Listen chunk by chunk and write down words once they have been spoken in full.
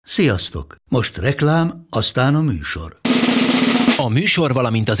Sziasztok! Most reklám, aztán a műsor. A műsor,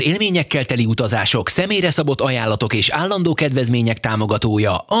 valamint az élményekkel teli utazások, személyre szabott ajánlatok és állandó kedvezmények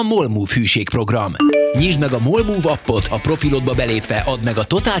támogatója a MOL Move hűségprogram. Nyisd meg a MOL Move appot, a profilodba belépve add meg a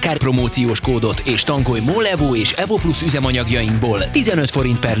Totalkár promóciós kódot és tankolj MOL Evo és Evo Plus üzemanyagjainkból 15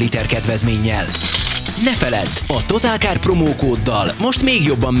 forint per liter kedvezménnyel. Ne feledd, a Totalkár promókóddal most még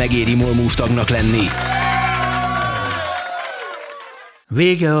jobban megéri MOL Move tagnak lenni.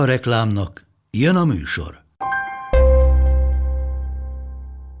 Vége a reklámnak, jön a műsor.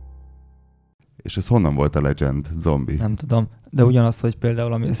 És ez honnan volt a Legend zombi? Nem tudom, de ugyanaz, hogy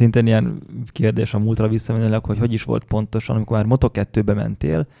például, ami szintén ilyen kérdés a múltra visszamenőleg, hogy is volt pontosan, amikor már Moto2-be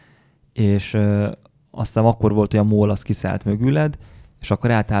mentél, és aztán akkor volt, hogy a MOL az kiszállt mögüled, és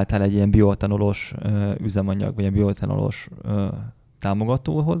akkor átálltál egy ilyen bioetanolos üzemanyag, vagy ilyen bioetanolos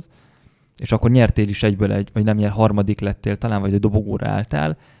támogatóhoz, és akkor nyertél is egyből vagy nem nyer, harmadik lettél talán, vagy egy dobogóra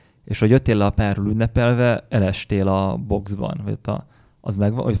álltál, és hogy jöttél le a párról ünnepelve, elestél a boxban, vagy az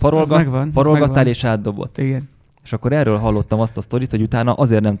megvan, hogy farolgattál és átdobott. Igen. És akkor erről hallottam azt a sztorit, hogy utána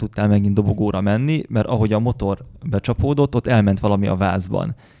azért nem tudtál megint dobogóra menni, mert ahogy a motor becsapódott, ott elment valami a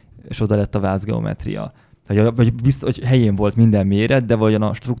vázban, és oda lett a vázgeometria. Hogy helyén volt minden méret, de vajon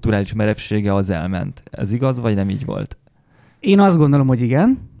a strukturális merevsége az elment. Ez igaz, vagy nem így volt? Én azt gondolom, hogy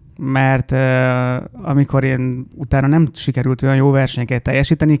igen, mert amikor én utána nem sikerült olyan jó versenyeket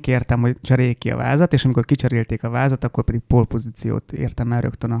teljesíteni, kértem, hogy cseréljék ki a vázat, és amikor kicserélték a vázat, akkor pedig pole pozíciót értem el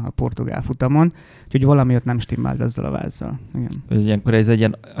rögtön a portugál futamon, úgyhogy valami ott nem stimmelt ezzel a vázzal. Igen. Ilyenkor ez egy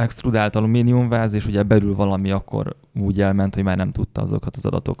ilyen extrudált alumíniumváz, és ugye belül valami akkor úgy elment, hogy már nem tudta azokat az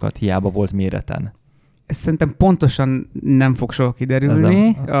adatokat, hiába volt méreten. Ez szerintem pontosan nem fog soha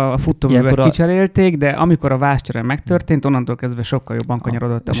kiderülni. A futóművet kicserélték, de amikor a vázcsere megtörtént, onnantól kezdve sokkal jobban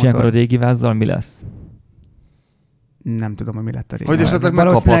kanyarodott a motor. És ilyenkor a régi vázzal mi lesz? Nem tudom, hogy mi lett a régi. Hogy esetleg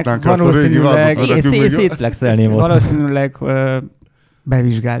megkaphatnánk azt a régi vázat? Szétflexelném ott. Valószínűleg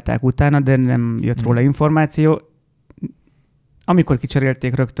bevizsgálták utána, de nem jött róla információ. Amikor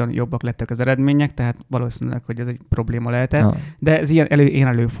kicserélték, rögtön jobbak lettek az eredmények, tehát valószínűleg, hogy ez egy probléma lehetett. De ez ilyen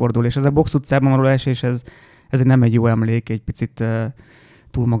előfordul, és ez a box utcában való esés, ez nem egy jó emlék, egy picit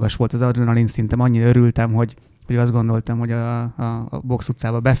túl magas volt az adrenalin szintem, annyira örültem, hogy azt gondoltam, hogy a box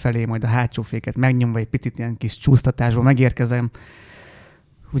utcába befelé, majd a hátsó féket megnyomva egy picit ilyen kis csúsztatásba megérkezem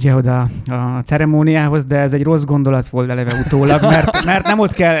ugye oda a ceremóniához, de ez egy rossz gondolat volt eleve utólag, mert nem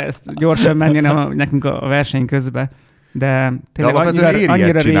ott kell ezt gyorsan menni nekünk a verseny közben. De tényleg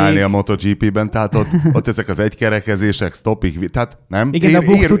annyira csinálni a MotoGP-ben, tehát ott ezek az egykerekezések, stopik, tehát nem? Igen, a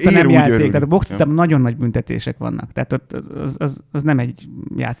box utca nem játék, tehát a box utcában nagyon nagy büntetések vannak, tehát ott az nem egy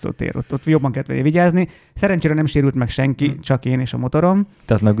játszótér, ott jobban kell vigyázni. Szerencsére nem sérült meg senki, csak én és a motorom.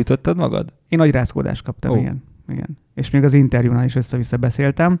 Tehát megütötted magad? Én nagy rázkódást kaptam, igen. És még az interjúnál is össze-vissza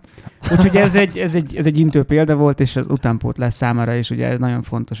beszéltem. Úgyhogy ez egy intő példa volt, és az utánpótlás számára is ugye ez nagyon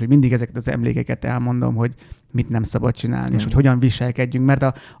fontos, hogy mindig ezeket az emlékeket elmondom, hogy mit nem szabad csinálni, és hogy hogyan viselkedjünk, mert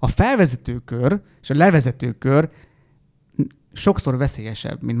a felvezető kör és a levezető kör sokszor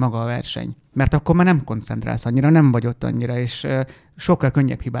veszélyesebb, mint maga a verseny. Mert akkor már nem koncentrálsz annyira, nem vagy ott annyira, és sokkal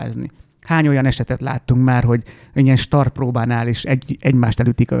könnyebb hibázni. Hány olyan esetet láttunk már, hogy ilyen startpróbánál is egymást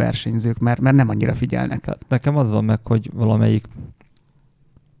elütik a versenyzők, mert nem annyira figyelnek. Nekem az van meg, hogy valamelyik,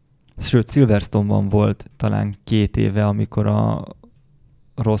 sőt Silverstone-ban volt talán 2 éve, amikor a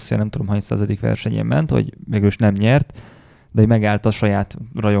Rossi, nem tudom hány századik versenyén ment, hogy mégis nem nyert, de megállt a saját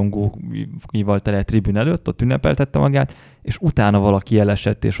rajongóival tele tribün előtt, ott ünnepeltette magát, és utána valaki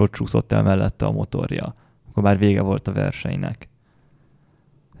elesett, és ott csúszott el mellette a motorja. Akkor már vége volt a versenynek.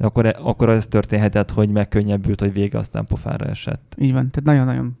 Akkor ez történhetett, hogy megkönnyebbült, hogy vége, aztán pofára esett. Így van, tehát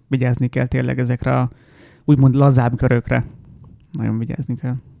nagyon-nagyon vigyázni kell tényleg ezekre a úgymond lazább körökre. Nagyon vigyázni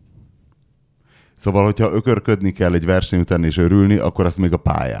kell. Szóval, hogyha ökörködni kell egy verseny után és örülni, akkor azt még a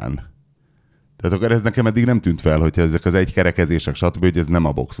pályán. Tehát akkor ez nekem eddig nem tűnt fel, hogyha ezek az egykerekezések, stb., hogy ez nem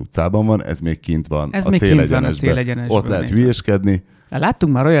a box utcában van, ez még kint van ez a még célegyenesben. Ott lehet hülyéskedni.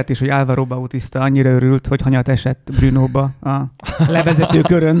 Láttunk már olyat is, hogy Álvaro Bautista annyira örült, hogy hanyat esett Brunóba a levezető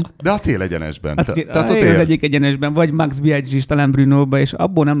körön. De a célegyenesben. Tehát ott az egyik egyenesben, vagy Max Biaggi is talán Brunóba, és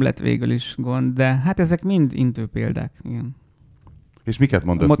abból nem lett végül is gond, de hát ezek mind intő példák. Igen. És miket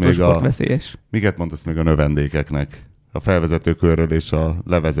mondasz még a növendékeknek? A felvezető körről és a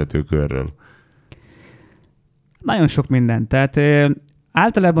levezető körről? Nagyon sok minden. Tehát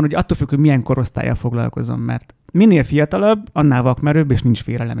általában hogy attól függ, hogy milyen korosztállyal foglalkozom, mert minél fiatalabb, annál vakmerőbb, és nincs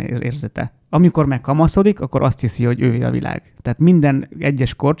félelem érzete. Amikor megkamaszodik, akkor azt hiszi, hogy ővé a világ. Tehát minden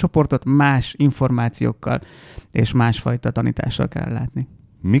egyes korcsoportot más információkkal és másfajta tanítással kell látni.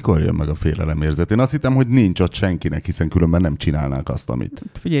 Mikor jön meg a félelemérzet? Én azt hittem, hogy nincs ott senkinek, hiszen különben nem csinálnák azt, amit.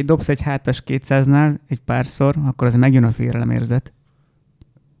 Figyelj, dobsz egy hátas 200-nál egy párszor, akkor az megjön a félelemérzet.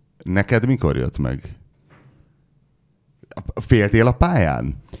 Neked mikor jött meg? Féltél a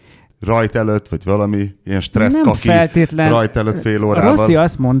pályán? Rajt előtt, vagy valami ilyen stressz Nem kaki feltétlen. rajt előtt fél órával? Rossi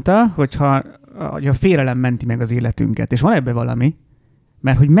azt mondta, hogy a félelem menti meg az életünket, és van ebben valami,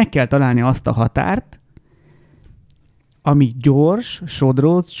 mert hogy meg kell találni azt a határt, ami gyors,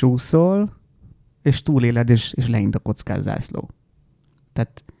 sodródsz, csúszol, és túléled, és leint a kockás zászló.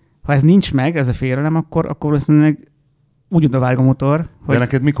 Tehát, ha ez nincs meg, ez a félelem, akkor valószínűleg úgy odavág a motor, hogy... De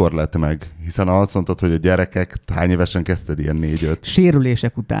neked mikor lett meg? Hiszen azt mondtad, hogy a gyerekek, hány évesen kezdted ilyen 4-5?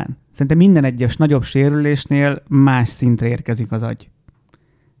 Sérülések után. Szerintem minden egyes nagyobb sérülésnél más szintre érkezik az agy.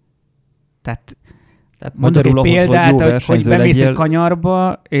 Tehát mondok egy példát, hogy bemész egy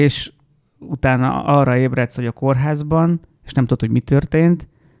kanyarba, és utána arra ébredsz, hogy a kórházban, és nem tudod, hogy mi történt,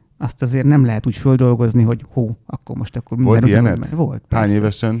 azt azért nem lehet úgy földolgozni, hogy akkor minden... Volt ilyened? Volt. Hány persze.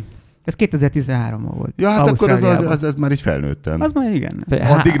 évesen? Ez 2013-ban volt. Ja, hát akkor ez már így felnőttem. Az már igen.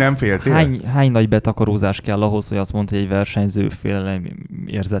 Addig nem féltél? Hány nagy betakarózás kell ahhoz, hogy azt mondta, hogy egy versenyző félelem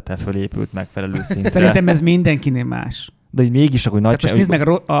érzete fölépült megfelelő szintre? Szerintem ez mindenkinél más. De hogy mégis akkor nagy nézd meg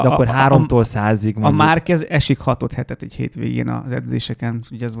de akkor 3-tól 100-ig mondjuk. A Márquez esik 6-7 egy hétvégén az edzéseken,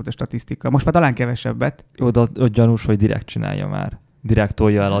 ugye ez volt a statisztika. Most már talán kevesebbet. Jó, de ott gyanús, hogy direkt csinálja már. Direkt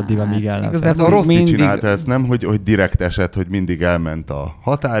tolja el addig, amíg el nem a Rossi csinálta ezt, nem? Hogy direkt esett, hogy mindig elment a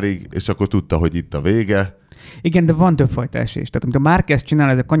határig, és akkor tudta, hogy itt a vége. Igen, de van többfajta esés. Tehát amit a Márquez csinál,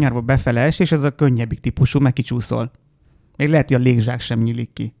 ez a kanyarba befele esés, ez a könnyebbik típusú, meg kicsúszol. Még lehet, hogy a légzsák sem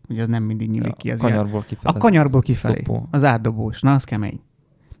nyílik ki. Ugye az nem mindig nyílik ki. A kanyarból kifelé. Szopó. Az átdobós. Na, az kemény.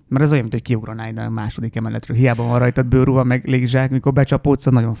 Mert az olyan, mint hogy kiugranál a második emeletről. Hiába van rajtad bőrruha, meg légzsák, mikor becsapódsz,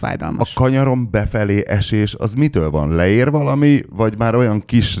 az nagyon fájdalmas. A kanyaron befelé esés, az mitől van? Leér valami, vagy már olyan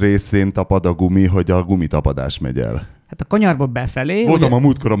kis részén tapad a gumi, hogy a gumitapadás megy el? Hát a kanyarba befelé... Voltam ugye... a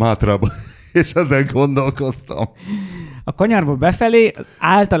múltkorom hátrában, és ezen gondolkoztam. A kanyarba befelé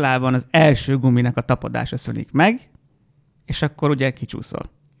általában az első guminak a tapadása szűnik meg, és akkor ugye kicsúszol.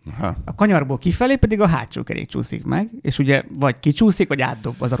 Aha. A kanyarból kifelé pedig a hátsó kerék csúszik meg, és ugye vagy kicsúszik, vagy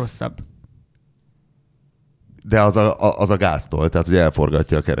átdob, az a rosszabb. De az a gáztól, tehát hogy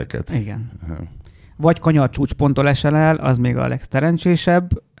elforgatja a kereket. Igen. Aha. Vagy kanyarcsúcsponttól esel el, az még a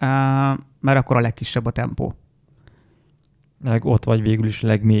legszerencsésebb, mert akkor a legkisebb a tempó. Ott vagy végül is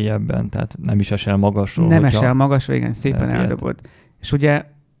legmélyebben, tehát nem is esel magasról. Nem esel magasról, igen, szépen eldobod. És ugye,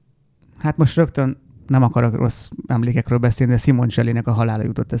 hát most rögtön nem akarok rossz emlékekről beszélni, de Simon Csellének a halála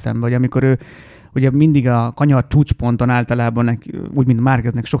jutott eszembe, hogy amikor ő ugye mindig a kanyar csúcsponton általában, úgy mint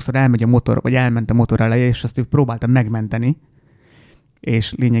Márqueznek sokszor elmegy a motor, vagy elment a motor eleje, és azt ő próbálta megmenteni,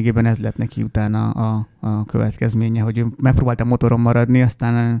 és lényegében ez lett neki utána a következménye, hogy ő megpróbálta motoron maradni,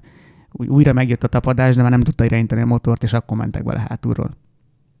 aztán újra megjött a tapadás, de már nem tudta irányítani a motort, és akkor mentek bele hátulról.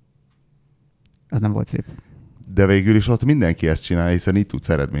 Az nem volt szép. De végül is ott mindenki ezt csinálja, hiszen így tudsz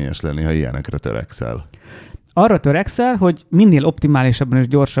eredményes lenni, ha ilyenekre törekszel. Arra törekszel, hogy minél optimálisabban és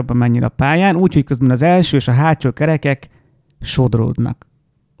gyorsabban menjél a pályán, úgyhogy közben az első és a hátsó kerekek sodródnak.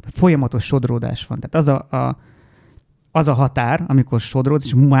 Folyamatos sodródás van. Tehát az a határ, amikor sodródsz,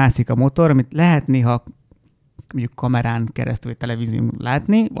 és mászik a motor, amit lehet néha mondjuk kamerán keresztül, vagy televízión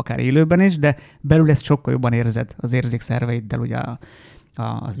látni, akár élőben is, de belül ezt sokkal jobban érzed az érzékszerveiddel, ugye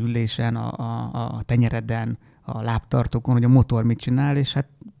az ülésen, a tenyereden, a lábtartókon, hogy a motor mit csinál, és hát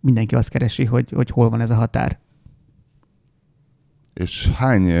mindenki azt keresi, hogy hol van ez a határ. És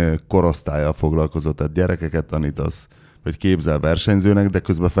hány korosztállyal foglalkozott? Tehát gyerekeket tanítasz, vagy képzel versenyzőnek, de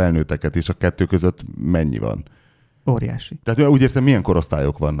közben felnőtteket is, a kettő között mennyi van? Óriási. Tehát úgy értem, milyen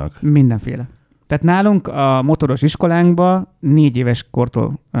korosztályok vannak? Mindenféle. Tehát nálunk a motoros iskolánkban 4 éves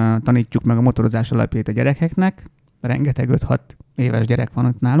kortól tanítjuk meg a motorozás alapjait a gyerekeknek. Rengeteg 5-6 éves gyerek van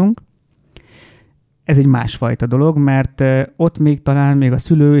ott nálunk. Ez egy másfajta dolog, mert ott talán még a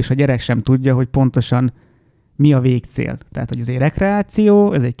szülő és a gyerek sem tudja, hogy pontosan mi a végcél. Tehát, hogy ez egy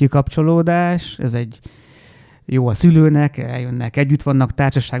rekreáció, ez egy kikapcsolódás, ez egy jó a szülőnek, eljönnek, együtt vannak,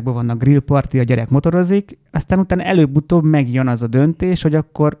 társaságban vannak, grillparti, a gyerek motorozik, aztán utána előbb-utóbb megjön az a döntés, hogy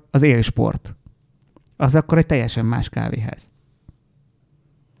akkor az élsport. Az akkor egy teljesen más kávéház.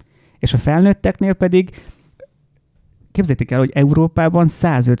 És a felnőtteknél pedig képzeljétek el, hogy Európában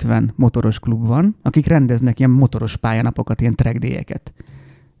 150 motoros klub van, akik rendeznek ilyen motoros pályanapokat, ilyen track day-eket.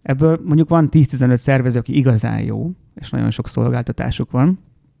 Ebből mondjuk van 10-15 szervező, aki igazán jó, és nagyon sok szolgáltatásuk van.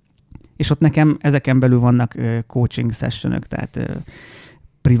 És ott nekem ezeken belül vannak coaching sessionök, tehát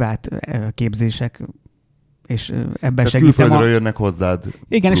privát képzések és ebben Tehát segítem. külföldről jönnek hozzád.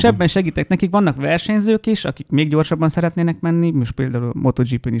 Igen, és ebben segítek nekik. Vannak versenyzők is, akik még gyorsabban szeretnének menni. Most például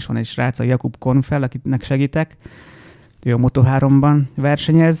MotoGP-n is van egy srác, a Jakub Konfel, akiknek segítek. Ő a Moto3-ban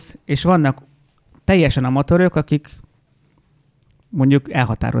versenyez, és vannak teljesen amatőrök, akik mondjuk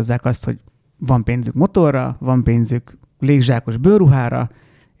elhatározzák azt, hogy van pénzük motorra, van pénzük légzsákos bőrruhára,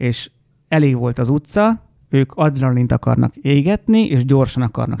 és elég volt az utca, ők adrenalint akarnak égetni, és gyorsan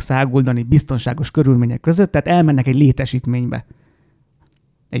akarnak száguldani biztonságos körülmények között, tehát elmennek egy létesítménybe,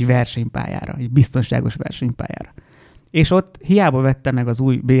 egy versenypályára, egy biztonságos versenypályára. És ott hiába vette meg az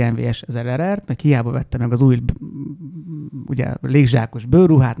új BMW-s RR-t, meg hiába vette meg az új ugye, légzsákos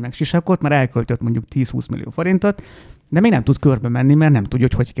bőrruhát, meg sisakot, már elköltött mondjuk 10-20 millió forintot, de még nem tud körbe menni, mert nem tudja,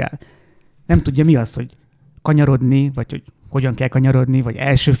 hogy kell. Nem tudja, mi az, hogy kanyarodni, vagy hogy hogyan kell kanyarodni, vagy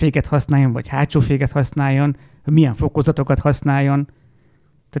első féket használjon, vagy hátsó féket használjon, milyen fokozatokat használjon,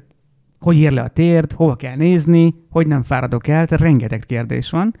 tehát hogy ér le a térd, hova kell nézni, hogy nem fáradok el, tehát rengeteg kérdés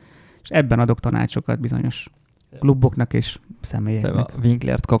van, és ebben adok tanácsokat bizonyos kluboknak és személyeknek. A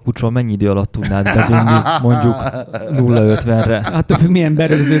Winklert kakucsol mennyi idő alatt tudnád bevinni mondjuk 0-50-re? Attól függ, milyen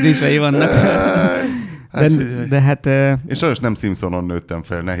berögződései vannak. De hát... Én sajnos nem Simpsonon nőttem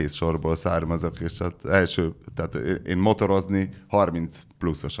fel, nehéz sorból származok, és hát tehát én motorozni 30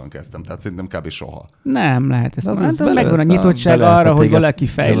 pluszosan kezdtem, tehát szerintem kb. Soha. Nem lehet ezt. Az megvan a nyitottság arra, hogy valaki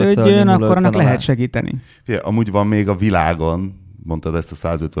fejlődjön, akkor annak lehet segíteni. Figyelj, amúgy van még a világon, mondtad ezt a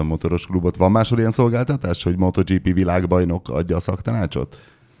 150 motoros klubot, van máshol ilyen szolgáltatás, hogy MotoGP világbajnok adja a szaktanácsot?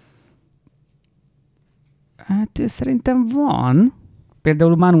 Hát szerintem van.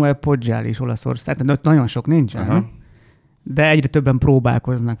 Például Manuel Poggiali is Olaszország, tehát nagyon sok nincsen, Aha. De egyre többen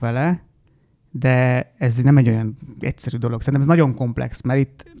próbálkoznak vele, de ez nem egy olyan egyszerű dolog. Szerintem ez nagyon komplex, mert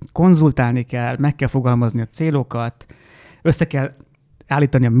itt konzultálni kell, meg kell fogalmazni a célokat, össze kell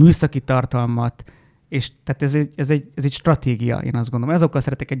állítani a műszaki tartalmat, és tehát ez egy stratégia, én azt gondolom. Azokkal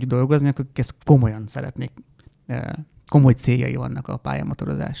szeretek együtt dolgozni, akik ezt komolyan szeretnék. Komoly céljai vannak a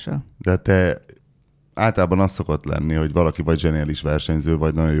pályamotorozással. De te általában az szokott lenni, hogy valaki vagy zseniális versenyző,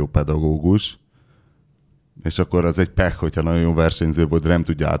 vagy nagyon jó pedagógus, és akkor az egy pech, hogyha nagyon jó versenyző volt, de nem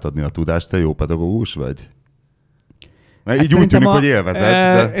tudja átadni a tudást. Te jó pedagógus vagy? Mert hát így úgy tűnik, hogy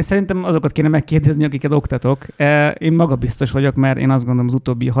élvezed. De... Szerintem azokat kéne megkérdezni, akiket oktatok. Én magabiztos vagyok, mert én azt gondolom, az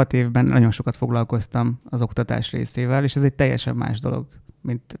utóbbi 6 évben nagyon sokat foglalkoztam az oktatás részével, és ez egy teljesen más dolog,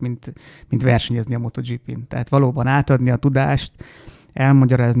 mint versenyezni a MotoGP-n. Tehát valóban átadni a tudást,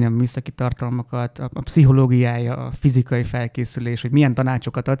 elmagyarázni a műszaki tartalmakat, a pszichológiája, a fizikai felkészülés, hogy milyen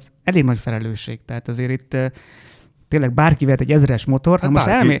tanácsokat adsz, elég nagy felelősség. Tehát azért itt tényleg bárki vehet egy 1000-es motor. Hát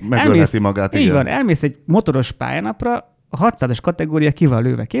bárki megölheti magát, igen. Így van, elmész egy motoros pályanapra, a 600-as kategória ki van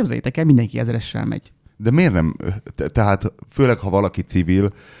lőve. Képzeljétek el, mindenki 1000-essel megy. De miért nem? Tehát főleg, ha valaki civil,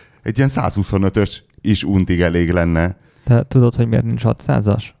 egy ilyen 125-ös is untig elég lenne. Te tudod, hogy miért nincs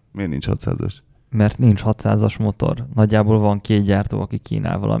 600-as? Miért nincs 600-as? Mert nincs 600-as motor. Nagyjából van 2 gyártó, aki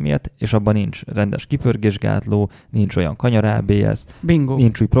kínál valamilyet, és abban nincs rendes kipörgésgátló, nincs olyan kanyar ABS, bingo,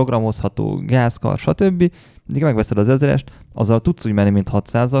 nincs új programozható gázkar, stb. Mindig megveszed az 1000-est, azzal tudsz úgy menni, mint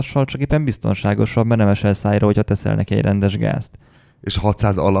 600-assal, csak éppen biztonságosabb, mert nem esel szájra, hogyha teszel neki egy rendes gázt. És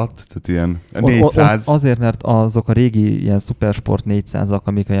 600 alatt? Tehát ilyen 400? Azért, mert azok a régi ilyen Supersport 400-ak,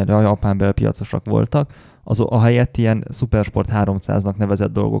 amik a japán belpiacosak voltak, a helyett ilyen Supersport 300-nak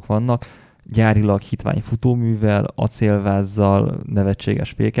nevezett dolgok vannak, gyárilag hitvány futóművel, acélvázzal,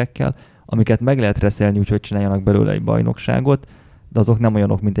 nevetséges fékekkel, amiket meg lehet reszelni, úgyhogy csináljanak belőle egy bajnokságot, de azok nem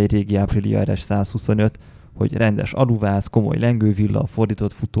olyanok, mint egy régi Aprilia RS 125, hogy rendes aluváz, komoly lengővilla,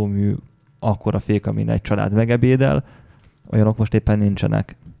 fordított futómű, akkora fék, amin egy család megebédel, olyanok most éppen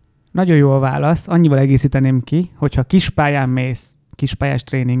nincsenek. Nagyon jó a válasz, annyival egészíteném ki, hogyha kispályán mész, kispályás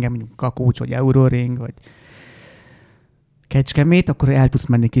tréningen, mondjuk Kakócs, vagy Euroring, vagy Kecskemét, akkor el tudsz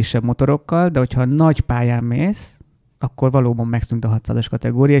menni kisebb motorokkal, de hogyha nagy pályán mész, akkor valóban megszűnt a 600-as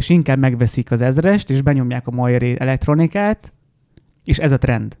kategória, és inkább megveszik az 1000-est, és benyomják a mai elektronikát, és ez a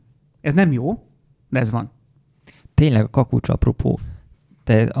trend. Ez nem jó, de ez van. Tényleg a Kakócs apropó,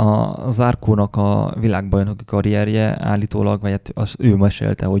 te a Zarkónak a világbajnoki karrierje állítólag, vagy ő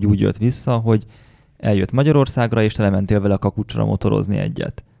mesélte, hogy úgy jött vissza, hogy eljött Magyarországra, és te lementél vele a Kakócsra motorozni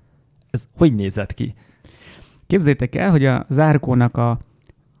egyet. Ez hogy nézett ki? Képzeljétek el, hogy a Zarkónak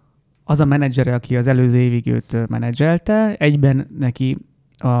az a menedzsere, aki az előző évig őt menedzselte, egyben neki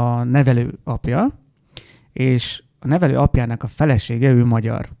a nevelő apja, és a nevelő apjának a felesége, ő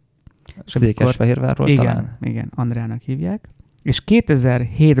magyar. Székesfehérvárról talán? Igen, Andrának hívják. És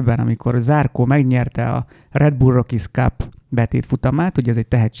 2007-ben, amikor Zarco megnyerte a Red Bull Rockies Cup betétfutamát, ugye ez egy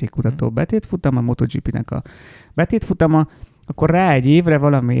tehetségkutató betétfutam, a MotoGP-nek a betétfutama, akkor rá egy évre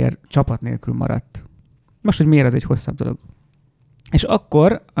valamiért csapat nélkül maradt. Most, hogy miért ez egy hosszabb dolog. És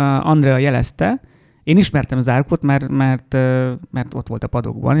akkor Andrea jelezte, én ismertem Zarkót, mert ott volt a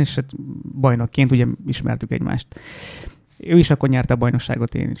padokban, és hát bajnokként ugye ismertük egymást. Ő is akkor nyerte a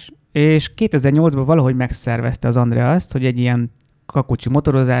bajnokságot, én is. És 2008-ban valahogy megszervezte az Andrea azt, hogy egy ilyen kakocsi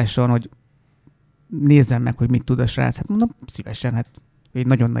motorozáson, hogy nézzem meg, hogy mit tud a srác. Hát mondom, szívesen, hát egy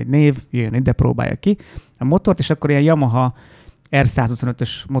nagyon nagy név, jöjjön ide, próbálja ki a motort, és akkor ilyen Yamaha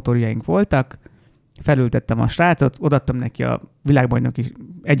R125-ös motorjaink voltak, felültettem a srácot, odaadtam neki a világbajnoki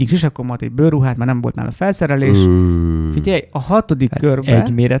egyik sisakomat, egy bőrruhát, már nem volt nála felszerelés. Figyelj, a 6. körbe...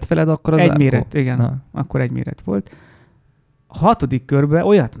 Egy méret feled akkor az Egy Zarko? méret, igen. Na. Akkor egy méret volt. A 6. körbe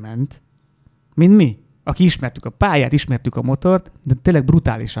olyat ment, mint mi, aki ismertük a pályát, ismertük a motort, de tényleg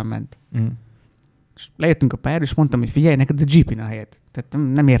brutálisan ment. És lejöttünk a pályára, és mondtam, hogy figyelj, neked a GP-n a helyed.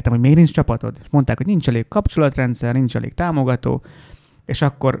 Tehát nem értem, hogy miért nincs csapatod. És mondták, hogy nincs elég kapcsolatrendszer, nincs elég támogató, és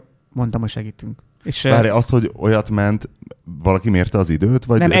akkor mondtam, hogy segítünk. És várj, azt, hogy olyat ment, valaki mérte az időt?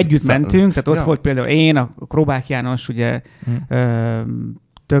 Vagy nem, együtt mentünk, tehát ott volt például én, a Krobák János, ugye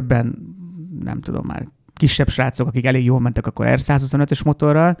többen, nem tudom már, kisebb srácok, akik elég jól mentek akkor R125-ös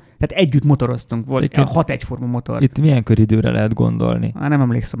motorral, tehát együtt motoroztunk, volt 6 egyforma motor. Itt milyen köridőre lehet gondolni? Nem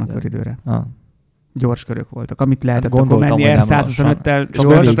emlékszem a köridőre. Gyors körök voltak, amit lehetett akkor menni hogy R125-tel. Csak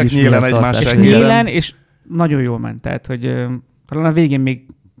mentetek nyílen egymás segélyben. És nagyon jól ment, tehát hogy talán a végén még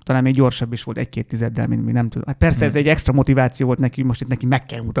gyorsabb is volt 1-2 tizeddel, mint mi, nem tudom. Hát persze ez egy extra motiváció volt neki, most itt neki meg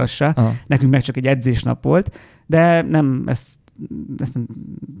kell mutassa. Nekünk meg csak egy edzésnap volt, de nem, ezt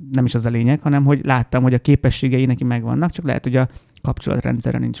nem is az a lényeg, hanem hogy láttam, hogy a képességei neki megvannak, csak lehet, hogy a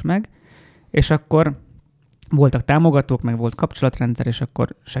kapcsolatrendszere nincs meg. És akkor voltak támogatók, meg volt kapcsolatrendszer, és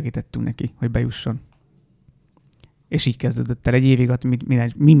akkor segítettünk neki, hogy bejusson. És így kezdődött el. Egy évig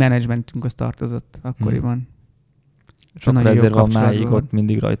mi menedzsmentünk az tartozott akkoriban. És akkor ezért van máig ott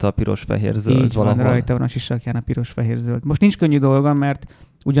mindig rajta a piros-fehér-zöld így valahol. Van, rajta van a sisakján a piros-fehér-zöld. Most nincs könnyű dolgom, mert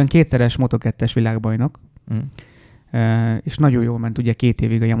ugyan 2-szeres Moto2-es világbajnok, és nagyon jól ment ugye 2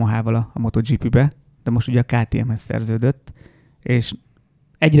 évig a Yamahával a MotoGP-be, de most ugye a KTM-hez szerződött, és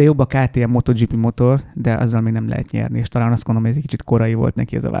egyre jobb a KTM MotoGP motor, de azzal még nem lehet nyerni, és talán azt gondolom, hogy ez egy kicsit korai volt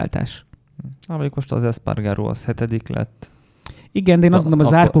neki ez a váltás. Még most az Espargaro az 7. lett. Igen, de én azt gondolom, a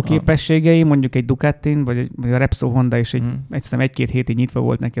Zarko képességei, mondjuk egy Ducatin, vagy a Repsol Honda is egyszerűen 1-2 hétig nyitva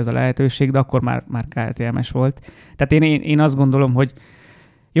volt neki az a lehetőség, de akkor már KTM-es volt. Tehát én azt gondolom, hogy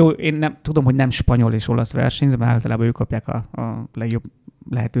jó, én nem tudom, hogy nem spanyol és olasz versenyző, mert általában ők kapják a legjobb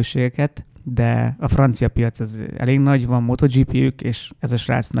lehetőségeket, de a francia piac az elég nagy, van MotoGP-jük, és ez a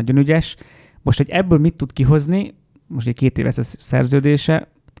srác nagyon ügyes. Most, hogy ebből mit tud kihozni, most egy 2 éves szerződése,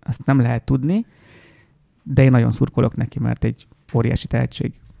 azt nem lehet tudni, de én nagyon szurkolok neki, mert egy óriási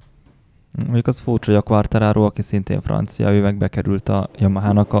tehetség. Mondjuk az furcsa, hogy a Quartararo, aki szintén francia, ő meg bekerült a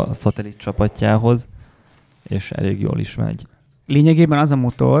Yamahának a szatellit csapatjához, és elég jól is megy. Lényegében az a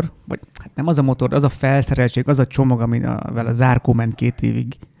motor, vagy hát nem az a motor, az a felszereltség, az a csomag, amivel a Zarko ment 2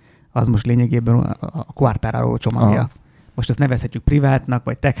 évig, az most lényegében a Quartararo csomagja. Most ezt nevezhetjük privátnak,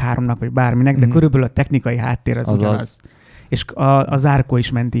 vagy Tech 3-nak, vagy bárminek, de körülbelül a technikai háttér az ugyanaz. És a Zarko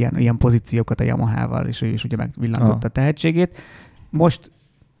is ment ilyen pozíciókat a Yamahával, és ő is ugye megvillantotta a tehetségét. Most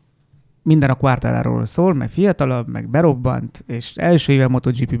minden a Quartararóról szól, meg fiatalabb, meg berobbant, és első éve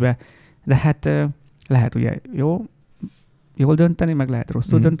MotoGP-be, de hát lehet ugye jól dönteni, meg lehet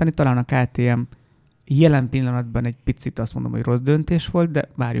rosszul dönteni. Talán a KTM jelen pillanatban egy picit azt mondom, hogy rossz döntés volt, de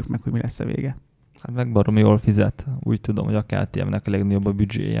várjuk meg, hogy mi lesz a vége. Hát meg baromi jól fizet. Úgy tudom, hogy a KTM-nek a legnagyobb a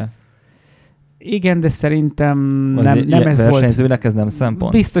büdzséje. Igen, de szerintem nem ez volt. Versenyzőnek ez nem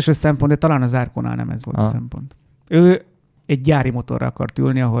szempont? Biztos, hogy szempont, de talán az Zarkónál nem ez volt a szempont. Ő egy gyári motorra akart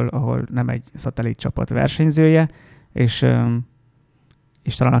ülni, ahol nem egy szatellit csapat versenyzője, és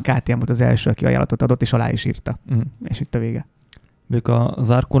talán a KTM volt az első, aki ajánlatot adott, és alá is írta. És itt a vége. Ők a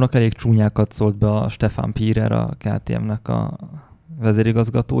Zarkónak elég csúnyákat szólt be a Stefan Pirer, a KTM-nek a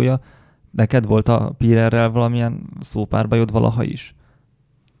vezérigazgatója. Neked volt a Pirerrel valamilyen szópárbajod valaha is?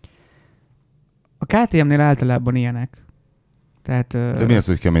 A KTM-nél általában ilyenek. Tehát, de mi az,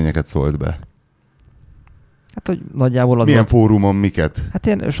 hogy keményeket szólt be? Hát, hogy nagyjából az milyen volt, fórumon, miket? Hát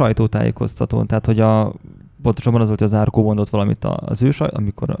ilyen sajtótájékoztatón, tehát, hogy pontosabban az volt, hogy az Zarko mondott valamit az ő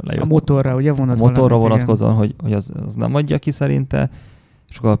amikor lejött. A motorra, ugye vonott a motorra vonatkozóan, hogy az nem adja ki szerinte,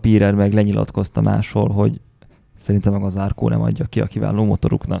 és akkor a Pirer meg lenyilatkozta máshol, hogy szerintem meg a Zarko nem adja ki a kiváló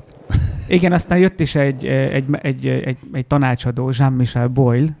motoruknak. Igen, aztán jött is egy tanácsadó, Jean-Michel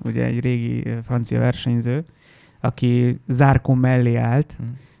Boyle, ugye egy régi francia versenyző, aki Zarko mellé állt,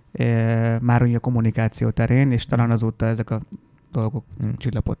 már ugye a kommunikáció terén, és talán azóta ezek a dolgok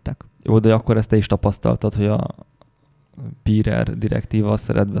csillapodtak. Jó, de akkor ezt te is tapasztaltad, hogy Pirer direktíva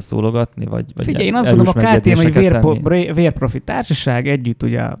szeret beszólogatni, vagy figyelj, én azt gondolom, a KTM egy vérprofi társaság együtt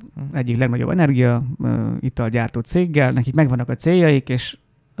ugye egyik legnagyobb energia italgyártó céggel, nekik megvannak a céljaik, és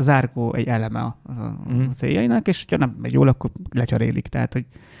a zárkó egy eleme a céljainak, és ha nem megy jól, akkor lecserélik. Tehát, hogy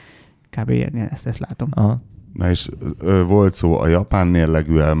kb. Ezt látom. Aha. Na és volt szó a japán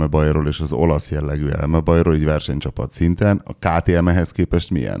jellegű elmebajról és az olasz jellegű elmebajról, így versenycsapat szinten. A KTM ehhez képest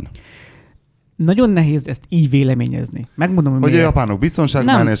milyen? Nagyon nehéz ezt így véleményezni. Megmondom, hogy a japánok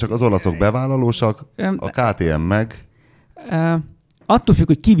biztonságmániasak, az olaszok bevállalósak, a KTM meg... Attól függ,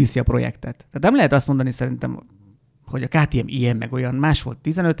 hogy ki viszi a projektet. Tehát nem lehet azt mondani szerintem, hogy a KTM ilyen meg olyan. Más volt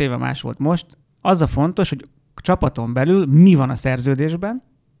 15 éve, más volt most. Az a fontos, hogy a csapaton belül mi van a szerződésben,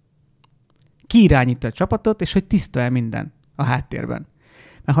 ki irányítja a csapatot, és hogy tiszta-e minden a háttérben.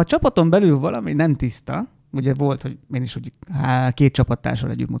 Mert ha a csapaton belül valami nem tiszta, ugye volt, hogy én is úgy 2 csapattársal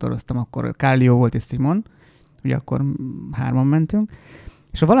együtt motoroztam, akkor Kallio volt és Simon, ugye akkor 3-an mentünk,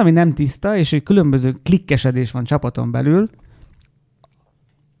 és ha valami nem tiszta, és egy különböző klikkesedés van csapaton belül,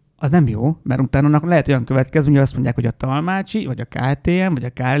 az nem jó, mert utána lehet olyan következmény, hogy azt mondják, hogy a Talmácsi, vagy a KTM, vagy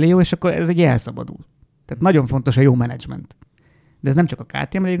a Kallio, és akkor ez egy elszabadul. Tehát nagyon fontos a jó menedzsment. De ez nem csak a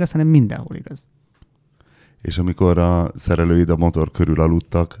KTM-re igaz, hanem mindenhol igaz. És amikor a szerelőid a motor körül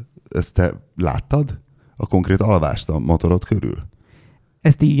aludtak, ezt te láttad? A konkrét alvást a motorod körül?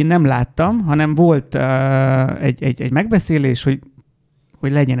 Ezt így nem láttam, hanem volt egy megbeszélés,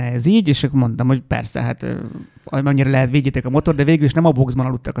 hogy legyen ez így, és akkor mondtam, hogy persze, hát annyira lehet védjétek a motor, de végül is nem a boxban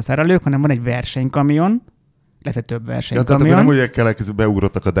aludtak a szerelők, hanem van egy versenykamion, lehet több versenykamion. Ja, tehát akkor nem úgy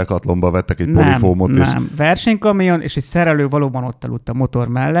beugrottak a Decathlonba, vettek egy polifómot. Nem, versenykamion, és egy szerelő valóban ott aludt a motor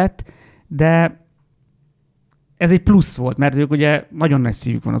mellett, de ez egy plusz volt, mert ők ugye nagyon nagy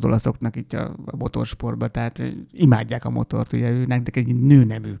szívük van az olaszoknak itt a motorsportban, tehát imádják a motort, ugye nektek egy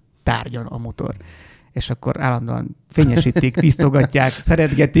nőnemű tárgya a motor. És akkor állandóan fényesítik, tisztogatják,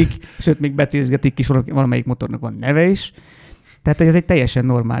 szeretgetik, sőt, még becézgetik is, valamelyik motornak van neve is. Tehát, hogy ez egy teljesen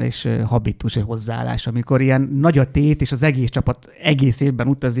normális habitus, egy hozzáállás, amikor ilyen nagy a tét, és az egész csapat egész évben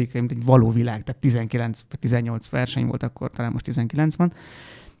utazik, mint egy való világ, tehát 19 vagy 18 verseny volt akkor, talán most 19 van,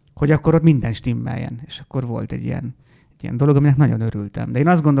 hogy akkor ott minden stimmeljen. És akkor volt egy ilyen dolog, aminek nagyon örültem. De én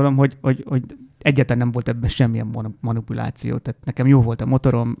azt gondolom, hogy egyáltalán nem volt ebben semmilyen manipuláció. Tehát nekem jó volt a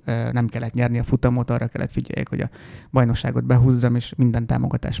motorom, nem kellett nyerni a futamot, arra kellett figyeljek, hogy a bajnokságot behúzzam, és minden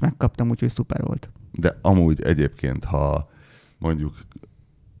támogatást megkaptam, úgyhogy szuper volt. De amúgy egyébként, ha mondjuk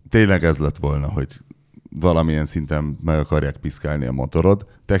tényleg ez lett volna, hogy valamilyen szinten meg akarják piszkálni a motorod,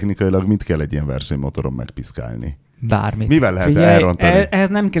 technikailag mit kell egy ilyen versenymotoron megpiszkálni? Bármit. Mivel lehet elrontani? Ehhez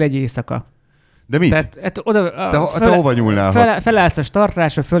nem kell egy éjszaka. De mit? Tehát oda, te hova nyúlnál? Felállsz a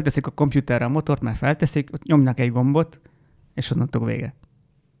startrásra, fölteszik a komputerre a motort, mert felteszik, ott nyomnak egy gombot, és onnantól vége.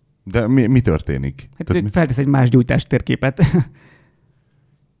 De mi történik? Hát feltesz egy más gyújtás térképet.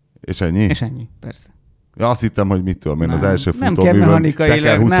 És ennyi? És ennyi, persze. Ja, azt hittem, hogy mit tudom én, az első futóművön nem kell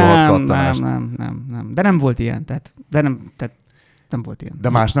mechanikailag, 26 kattanás. Nem. De nem volt ilyen, tehát nem volt ilyen. De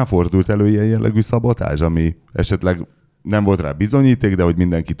másnál fordult elő ilyen jellegű szabotázs, ami esetleg nem volt rá bizonyíték, de hogy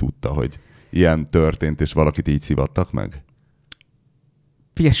mindenki tudta, hogy ilyen történt, és valakit így szivattak meg?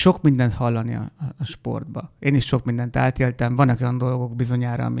 Figyelj, sok mindent hallani a sportba. Én is sok mindent átéltem. Vannak olyan dolgok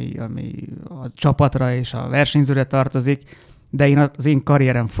bizonyára, ami a csapatra és a versenyzőre tartozik, de az én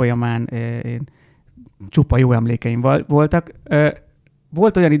karrierem folyamán csupa jó emlékeim voltak.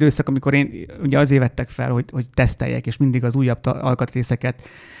 Volt olyan időszak, amikor én ugye azért vettek fel, hogy teszteljek, és mindig az újabb alkatrészeket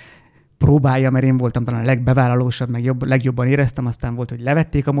próbálja, mert én voltam talán a legbevállalósabb, meg legjobban éreztem, aztán volt, hogy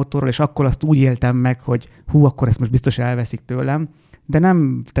levették a motorról, és akkor azt úgy éltem meg, hogy akkor ezt most biztos elveszik tőlem. De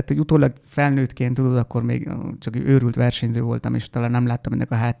nem, tehát hogy utólag felnőttként, tudod, akkor még csak őrült versenyző voltam, és talán nem láttam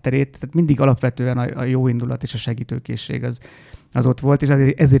ennek a hátterét. Tehát mindig alapvetően a jó indulat és a segítőkészség az ott volt, és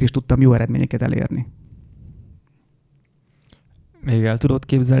ezért is tudtam jó eredményeket elérni. Még el tudod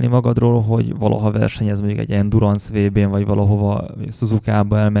képzelni magadról, hogy valaha versenyez mondjuk egy Endurance VB-n, vagy valahova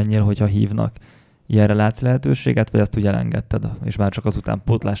Suzuka-ba elmenjél, hogyha hívnak? Ilyenre látsz lehetőséget, vagy ezt úgy elengedted, és már csak azután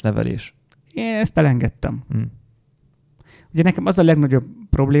pótlás nevelés? Én ezt elengedtem. Ugye nekem az a legnagyobb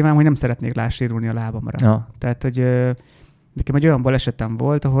problémám, hogy nem szeretnék lássérulni a lábamra. Ja. Tehát, hogy nekem egy olyan balesetem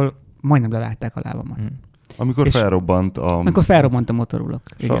volt, ahol majdnem levágták a lábamat. Amikor felrobbant a motorulok.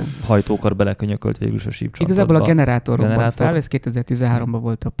 És a hajtókar belekönyökölt végül is a sípcsontodba. Igazából a generátor robbant fel, ez 2013-ban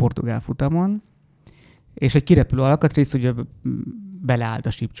volt a portugál futamon, és egy kirepülő alkatrész ugye beleállt a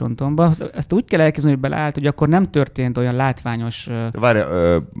sípcsontomba. Ezt úgy kell elképzelni, hogy beleállt, hogy akkor nem történt olyan látványos... Várj,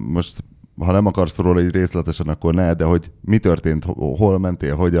 most ha nem akarsz róla így részletesen, akkor ne, de hogy mi történt, hol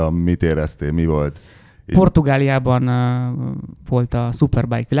mentél, hogyan, mit éreztél, mi volt? Portugáliában volt a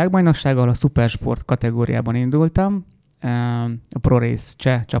Superbike világbajnokság, ahol a Supersport kategóriában indultam, a ProRace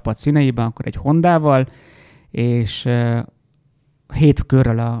cseh csapat színeiben, akkor egy Hondával, és 7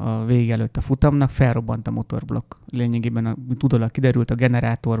 körrel a vége előtt a futamnak felrobbant a motorblokk. Lényegében, utólag kiderült, a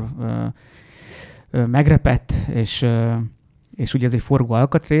generátor megrepett, és ugye ez egy forgó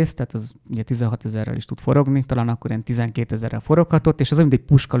alkatrész, tehát az ugye 16 000-rel is tud forogni, talán akkor ilyen 12 000-rel foroghatott, és az olyan, mint egy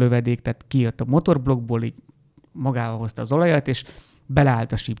puska lövedék, tehát kijött a motorblokkból, így magával hozta az olajat, és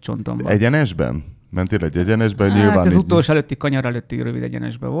beleállt a sípcsontomba. Egyenesben? Mentél egy egyenesben? Hát Nyilván ez így... utolsó előtti kanyar előtti rövid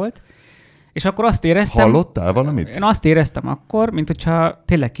egyenesben volt. És akkor azt éreztem... Hallottál valamit? Én azt éreztem akkor, mint hogyha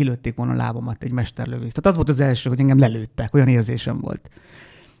tényleg kilőtték volna a lábamat egy mesterlövész. Tehát az volt az első, hogy engem lelőttek, olyan érzésem volt.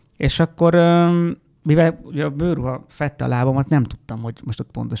 És akkor, mivel ugye a bőrruha fette a lábamat, nem tudtam, hogy most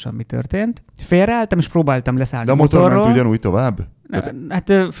ott pontosan mi történt. Félreálltam, és próbáltam leszállni de a motor motorról. ment ugyanúgy tovább?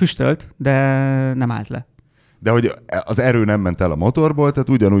 Hát füstölt, de nem állt le. De hogy az erő nem ment el a motorból, tehát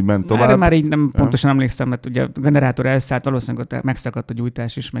ugyanúgy ment tovább. Erre már így nem pontosan emlékszem, mert ugye a generátor elszállt, valószínűleg ott megszakadt a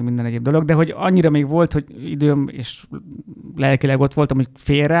gyújtás is, meg minden egyéb dolog, de hogy annyira még volt, hogy időm és lelkileg ott voltam, hogy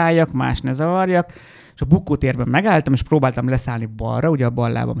félreálljak, más ne zavarjak, és a bukótérben megálltam, és próbáltam leszállni balra, ugye a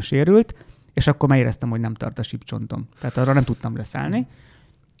bal lábam sérült, és akkor már éreztem, hogy nem tart a sípcsontom. Tehát arra nem tudtam leszállni.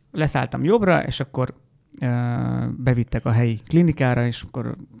 Leszálltam jobbra, és akkor bevittek a helyi klinikára, és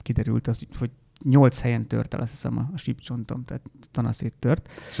akkor kiderült az, hogy 8 helyen tört el, azt hiszem, a sípcsontom, tehát tanaszét tört.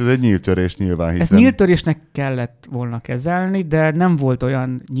 És ez egy nyílt törés nyilván, hiszen... Ezt nyílt törésnek kellett volna kezelni, de nem volt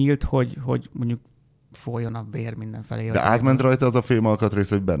olyan nyílt, hogy mondjuk folyjon a vér mindenfelé. De átment rajta az a fémalkatrész,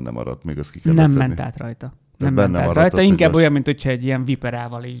 hogy benne maradt, még azt ki kellett Nem szedni. ment át rajta. Tehát Nem ment át rajta. ott Inkább egy olyan, mint hogyha egy ilyen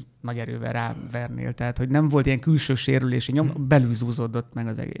viperával így nagy erővel rávernél. Tehát, hogy nem volt ilyen külső sérülési nyom, belül zúzódott meg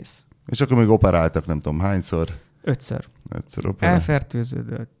az egész. És akkor még operáltak, nem tudom hányszor. 5-ször. Operál.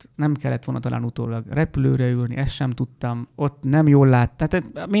 Elfertőződött. Nem kellett volna talán utólag repülőre ülni, ezt sem tudtam. Ott nem jól lát.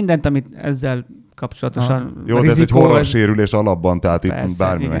 Tehát mindent, amit ezzel kapcsolatosan Jó, de ez egy horror sérülés alapban, tehát persze, itt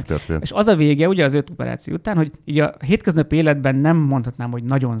bármi igen. megtörtént. És az a vége, ugye az 5 operáció után, hogy így a hétköznapi életben nem mondhatnám, hogy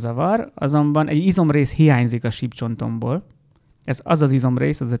nagyon zavar, azonban egy izomrész hiányzik a sípcsontomból. Ez az az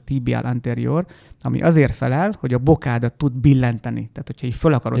izomrész, az a tibial anterior, ami azért felel, hogy a bokádat tud billenteni. Tehát, hogyha így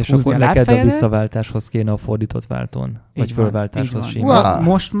föl akarod és húzni a lábfejedet. És akkor neked a lábfejedet, visszaváltáshoz kéne a fordított váltón, vagy van, fölváltáshoz így simán. van.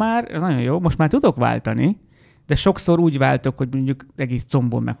 Most már, nagyon jó, most már tudok váltani, de sokszor úgy váltok, hogy mondjuk egész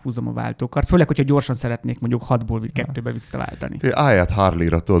combból meghúzom a váltókart, főleg, hogyha gyorsan szeretnék mondjuk 6-ból 2-be visszaváltani. Állját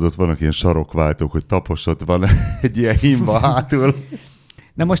Harley-ra tudod, ott vannak ilyen sarokváltók, hogy taposott van egy ilyen himba hátul.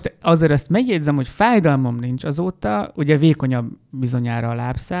 De most azért ezt megjegyzem, hogy fájdalmam nincs azóta, ugye vékonyabb bizonyára a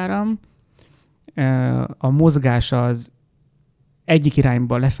lábszáram, a mozgás az egyik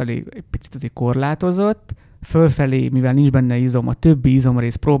irányba lefelé egy picit azért korlátozott, fölfelé, mivel nincs benne izom, a többi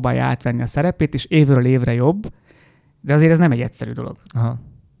izomrész próbálja átvenni a szerepét, és évről évre jobb, de azért ez nem egy egyszerű dolog. Aha.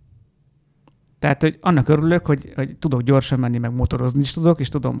 Tehát, hogy annak örülök, hogy tudok gyorsan menni, meg motorozni is tudok, és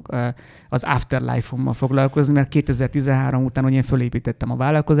tudom az afterlife-ommal foglalkozni, mert 2013 után, hogy én fölépítettem a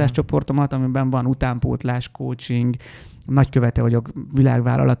vállalkozáscsoportomat, amiben van utánpótlás, coaching, nagykövete vagyok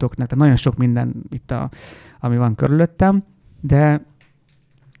világvállalatoknak, tehát nagyon sok minden itt, ami van körülöttem, de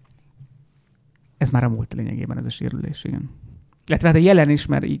ez már a múlt lényegében, ez a sérülés, igen. Illetve hát a jelen is,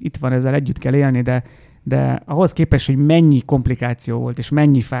 mert itt van, ezzel együtt kell élni, de ahhoz képest, hogy mennyi komplikáció volt, és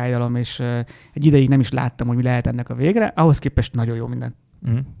mennyi fájdalom, és egy ideig nem is láttam, hogy mi lehet ennek a végre, ahhoz képest nagyon jó minden.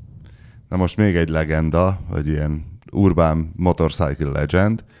 Mm. Na most még egy legenda, vagy ilyen urban motorcycle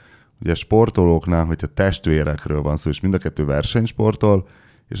legend. Ugye sportolóknál, hogyha testvérekről van szó, és mind a kettő versenysportol,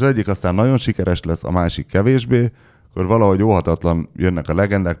 és az egyik aztán nagyon sikeres lesz, a másik kevésbé, akkor valahogy óhatatlan jönnek a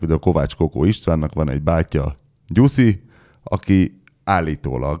legendák, például Kovács Kokó Istvánnak van egy bátyja, Gyuszi, aki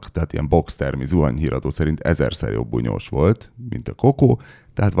állítólag, tehát ilyen boxtermi zuhanyhíradó szerint 1000-szer jobb bunyós volt, mint a Kokó,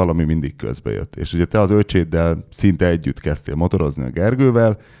 tehát valami mindig közbe jött. És ugye te az öcséddel szinte együtt kezdtél motorozni a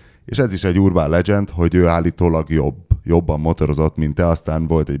Gergővel, és ez is egy urban legend, hogy ő állítólag jobban motorozott, mint te, aztán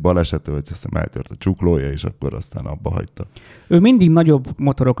volt egy baleset, hogy azt hiszem eltört a csuklója, és akkor aztán abba hagyta. Ő mindig nagyobb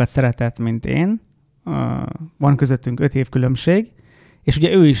motorokat szeretett, mint én. Van közöttünk 5 év különbség, és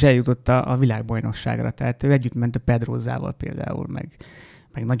ugye ő is eljutott a világbajnokságra, tehát ő együtt ment a Pedrozzával például,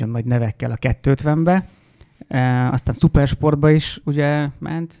 meg nagyon nagy nevekkel a 250-be. Aztán szupersportba is ugye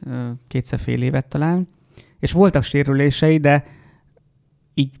ment, 2,5 évet talán, és voltak sérülései, de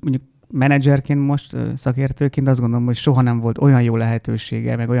így mondjuk menedzserként most, szakértőként azt gondolom, hogy soha nem volt olyan jó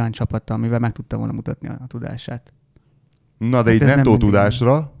lehetősége, meg olyan csapata, amivel meg tudta volna mutatni a tudását. Na, de hát így nettó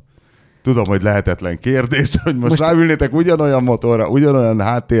tudásra, tudom, hogy lehetetlen kérdés, hogy most ráülnétek ugyanolyan motorra, ugyanolyan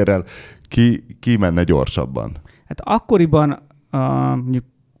háttérrel, ki menne gyorsabban? Hát akkoriban, mondjuk,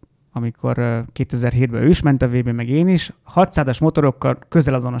 amikor 2007-ben ő is ment a VB, meg én is, 600-as motorokkal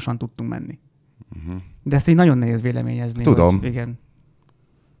közel azonosan tudtunk menni. De ezt így nagyon nehéz véleményezni. Tudom. Hogy, igen.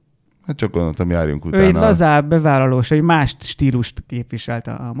 Hát csak gondoltam, járjunk utána. Ő egy lazább, bevállalós, egy más stílust képviselt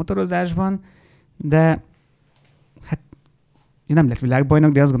a motorozásban, de hát nem lett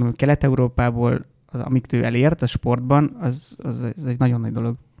világbajnok, de azt gondolom, hogy Kelet-Európából, amit ő elért a sportban, az egy nagyon nagy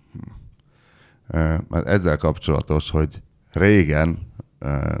dolog. Ezzel kapcsolatos, hogy régen,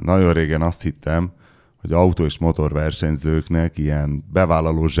 nagyon régen azt hittem, hogy autó- és motorversenyzőknek ilyen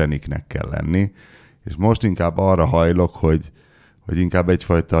bevállaló zseniknek kell lenni, és most inkább arra hajlok, hogy inkább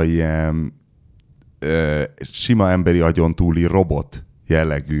egyfajta ilyen sima emberi agyon túli robot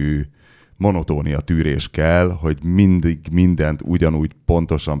jellegű monotónia tűrés kell, hogy mindig mindent ugyanúgy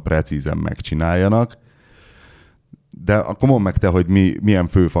pontosan, precízen megcsináljanak. De akkor mondd meg te, hogy milyen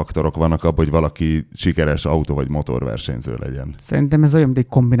fő faktorok vannak abban, hogy valaki sikeres autó- vagy motorversenyző legyen. Szerintem ez olyan, mint egy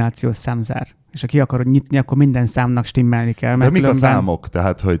kombinációs számzár. És ha ki akarod nyitni, akkor minden számnak stimmelni kell. De mik a számok?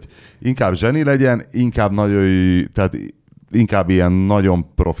 Tehát, hogy inkább zseni legyen, inkább tehát inkább ilyen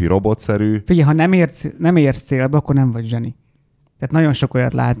nagyon profi robotszerű. Figyelj, ha nem érsz célba, akkor nem vagy zseni. Tehát nagyon sok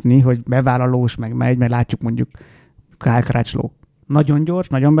olyat látni, hogy bevállalós, meg megy, mert látjuk mondjuk Kyle Crutchlow. Nagyon gyors,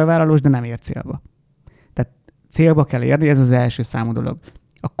 nagyon bevállalós, de nem ér célba. Tehát célba kell érni, ez az első számú dolog.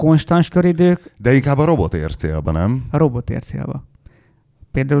 A konstans köridők... De inkább a robot ér célba, nem? A robot ér célba.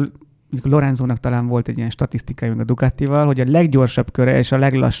 Például Lorenzónak talán volt egy ilyen statisztikai a Ducatival, hogy a leggyorsabb köre és a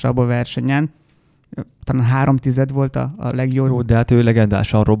leglassabb a versenyen, talán 3/10 volt a legjobb. Jó, de hát ő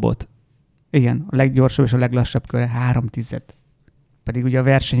legendásan robot. Igen, a leggyorsabb és a leglassabb köre 3/10. Pedig ugye a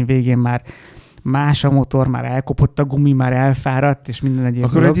verseny végén már más a motor, már elkopott a gumi, már elfáradt, és minden egyéb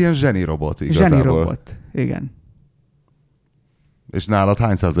Akkor dolog. egy ilyen zseni robot igazából. Zseni robot, igen. És nálad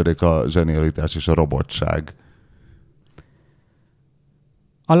hány százalék a zsenialitás és a robotság?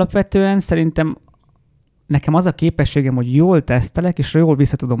 Alapvetően szerintem nekem az a képességem, hogy jól tesztelek, és jól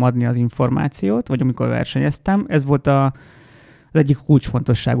vissza tudom adni az információt, vagy amikor versenyeztem, ez volt az egyik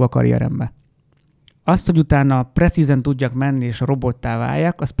kulcsfontosságú a karrieremben. Azt, hogy utána precízen tudjak menni, és a robottá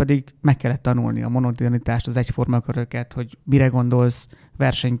váljak, az pedig meg kellett tanulni a monotonitást, az egyforma köröket, hogy mire gondolsz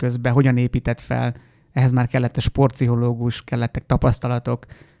verseny közben, hogyan építed fel. Ehhez már kellett a sportpszichológus, kellettek tapasztalatok.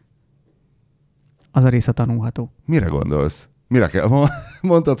 Az a része tanulható. Mire gondolsz?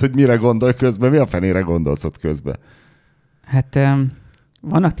 Mondtad, hogy mire gondolj közben, mi a fenére gondolsz ott közben? Hát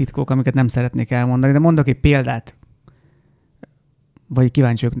vannak titkok, amiket nem szeretnék elmondani, de mondok egy példát. Vagy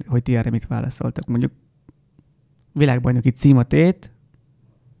kíváncsi vagyok, hogy ti erre mit válaszoltak. Mondjuk világbajnoki cím a tét,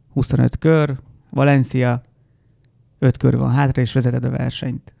 25 kör, Valencia, 5 kör van hátra, és vezeted a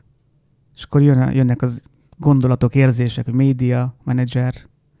versenyt. És akkor jönnek az gondolatok, érzések, média, menedzser,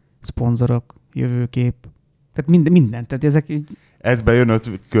 szponzorok, jövőkép. Tehát minden. Tehát ezek így... Ez bejön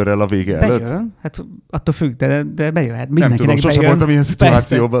 5 körrel a vége előtt? Bejön, hát attól függ, de bejöhet. Nem tudom, sosem voltam ilyen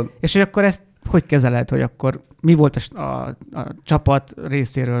szituációban. Persze. És hogy akkor ezt hogy kezeled, hogy akkor mi volt a csapat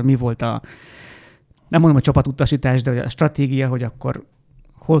részéről, mi volt nem mondom a csapatutasítás, de a stratégia, hogy akkor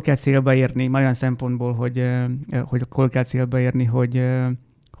hol kell célba érni, már olyan szempontból, hogy hol kell célba érni, hogy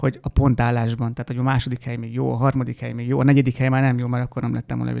a pontállásban, tehát hogy a második hely még jó, a harmadik hely még jó, a negyedik hely már nem jó, mert akkor nem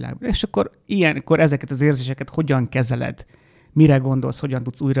lettem volna világban. És akkor ilyenkor ezeket az érzéseket hogyan kezeled? Mire gondolsz, hogyan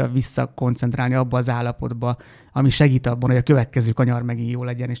tudsz újra visszakoncentrálni abba az állapotba, ami segít abban, hogy a következő kanyar megint jó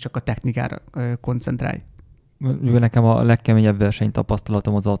legyen, és csak a technikára koncentrálj? Nekem a legkeményebb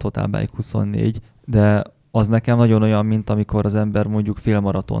versenytapasztalatom az a Total Bike 24, de az nekem nagyon olyan, mint amikor az ember mondjuk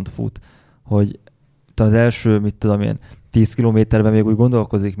félmaratont fut, hogy talán az első, 10 kilométerben még úgy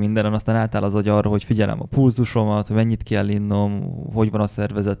gondolkozik mindenen, aztán átáll az agy arra, hogy figyelem a pulzusomat, hogy mennyit kell innom, hogy van a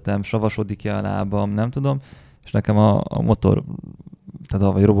szervezetem, savasodik-e a lábam, nem tudom. És nekem a motor,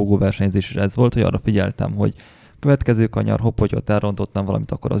 tehát a robogó versenyzés is ez volt, hogy arra figyeltem, hogy következő kanyar, hogy ott elrontottam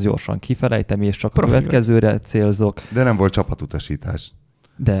valamit, akkor az gyorsan kifelejtem, és csak a következőre célzok. De nem volt csapatutasítás.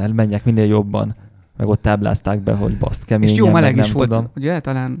 De menjek minél jobban. Meg ott táblázták be, hogy baszt keményen, és jó meleg nem is tudom. volt, ugye?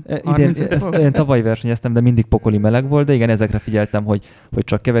 Talán én tavaly versenyeztem, de mindig pokoli meleg volt, de igen, ezekre figyeltem, hogy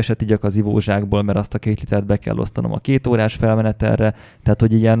csak keveset igyak az ivózsákból, mert azt a 2 litert be kell osztanom a 2 órás felmenetelre, tehát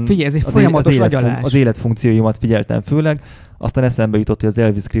hogy ilyen figyelj, ez egy folyamatos az életfunkcióimat figyeltem főleg, aztán eszembe jutott, hogy az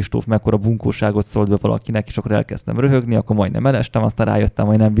Elvis Kristóf mekkora bunkóságot szólt be valakinek, és akkor elkezdtem röhögni, akkor majdnem elestem, aztán rájöttem,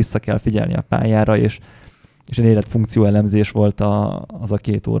 hogy nem vissza kell figyelni a pályára, és egy életfunkció elemzés volt az a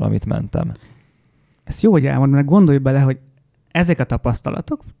 2 óra, amit mentem. Ez jó, hogy elmondom, mert gondolj bele, hogy ezek a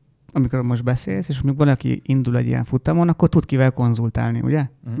tapasztalatok, amikor most beszélsz, és amikor valaki indul egy ilyen futamon, akkor tud kivel konzultálni, ugye?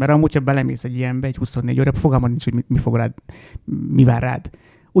 Mert amúgy, ha belemész egy ilyenbe, egy 24 óra, fogalmad nincs, hogy mi vár rád.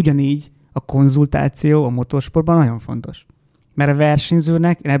 Ugyanígy a konzultáció a motorsportban nagyon fontos. Mert a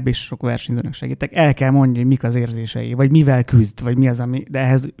versenyzőnek, én ebben is sok versenyzőnek segítek, el kell mondani, hogy mik az érzései, vagy mivel küzd, vagy mi az, ami, de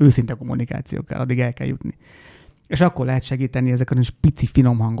ehhez őszinte kommunikáció kell, addig el kell jutni. És akkor lehet segíteni ezeken a pici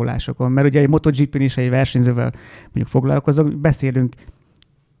finom hangolásokon. Mert ugye egy MotoGP-n is, egy versenyzővel mondjuk foglalkozok, beszélünk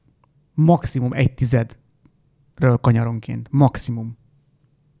maximum 1/10 kanyaronként. Maximum.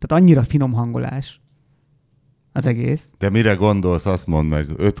 Tehát annyira finom hangolás az egész. De mire gondolsz, azt mondd meg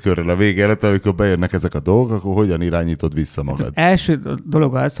 5 körrel a vége előtt, amikor bejönnek ezek a dolgok, akkor hogyan irányítod vissza magad? Az első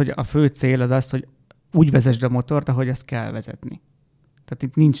dolog az, hogy a fő cél az az, hogy úgy vezesd a motort, ahogy azt kell vezetni. Tehát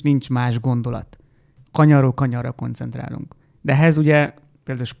itt nincs más gondolat. Kanyarra koncentrálunk. De ehhez ugye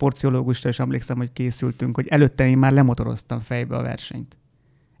például sportpszichológusra is emlékszem, hogy készültünk, hogy előtte én már lemotoroztam fejbe a versenyt.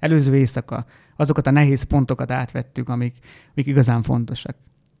 Előző éjszaka azokat a nehéz pontokat átvettük, amik igazán fontosak.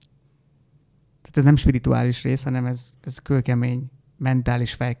 Tehát ez nem spirituális rész, hanem ez kőkemény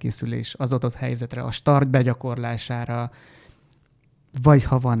mentális felkészülés az adott helyzetre, a start begyakorlására, vagy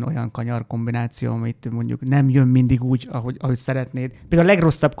ha van olyan kanyar kombináció, amit mondjuk nem jön mindig úgy, ahogy szeretnéd. Például a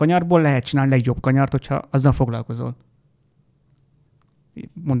legrosszabb kanyarból lehet csinálni a legjobb kanyart, hogyha azzal foglalkozol.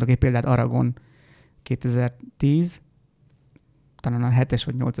 Mondok egy példát, Aragon 2010, talán a 7-es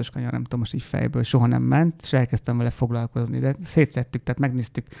vagy 8-as kanyar, nem tudom most így fejből, soha nem ment, és elkezdtem vele foglalkozni, de szétszettük, tehát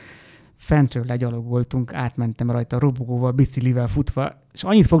megnéztük, fentről legyalogoltunk, átmentem rajta robogóval, biciklivel futva, és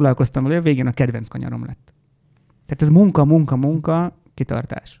annyit foglalkoztam vele, hogy a végén a kedvenc kanyarom lett. Tehát ez munka,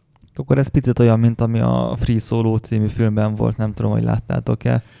 kitartás. Akkor ez picit olyan, mint ami a Free Solo című filmben volt, nem tudom, hogy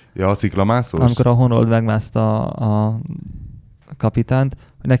láttátok-e. Ja, a sziklamászós? Amikor a Honold megmászta a kapitánt,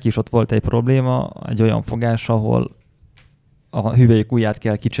 hogy neki is ott volt egy probléma, egy olyan fogás, ahol a hüvelyk ujját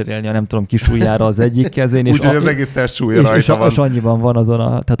kell kicserélni, a nem tudom, kis ujjára az egyik kezén. Úgyhogy az egész testsúlya rajta van. És annyiban van azon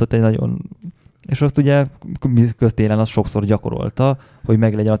tehát ott egy nagyon... És azt ugye köztélen az sokszor gyakorolta, hogy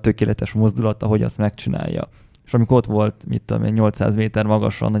meglegyen a tökéletes mozdulata, hogy azt megcsinálja. És amikor ott volt, 800 méter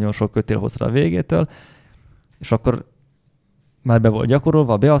magasan, nagyon sok kötélhosszra a végétől, és akkor már be volt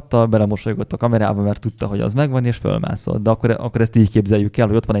gyakorolva, beadta, belemosolygott a kamerába, mert tudta, hogy az megvan, és fölmászott. De akkor ezt így képzeljük el,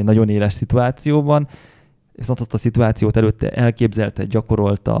 hogy ott van egy nagyon éles szituációban, viszont azt a szituációt előtte elképzelte,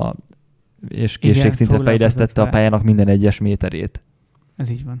 gyakorolta, és készségszintre fejlesztette a pályának minden egyes méterét. Ez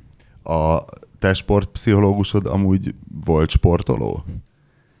így van. A te sportpszichológusod amúgy volt sportoló?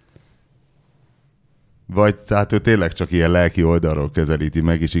 Vagy tehát ő tényleg csak ilyen lelki oldalról közelíti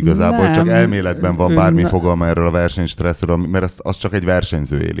meg, és igazából nem, csak elméletben van bármi fogalma erről a versenystresszről, mert az csak egy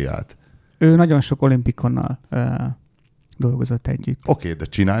versenyző éli át. Ő nagyon sok olimpikonnal dolgozott együtt. Oké, de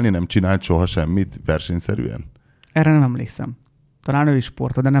csinálni nem csinált soha semmit versenyszerűen? Erre nem emlékszem. Talán ő is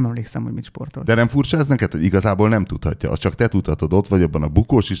sportol, de nem emlékszem, hogy mit sportol. De nem furcsa ez neked, hogy igazából nem tudhatja? Az csak te tudhatod, ott vagy abban a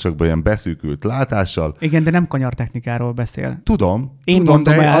bukós isakban, ilyen beszűkült látással. Igen, de nem kanyartechnikáról beszél. Tudom,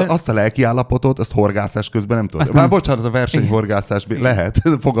 de azt a lelki állapotot, azt horgászás közben nem tudom. Már bocsánat, a versenyhorgászás lehet,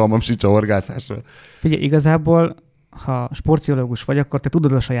 fogalmam sincs a horgászásról. Figyelj, igazából, ha sportpszichológus vagy, akkor te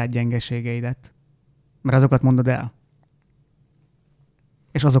tudod a saját gyengeségeidet. Mert azokat mondod el.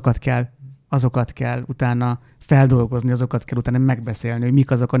 És azokat kell utána feldolgozni, azokat kell utána megbeszélni, hogy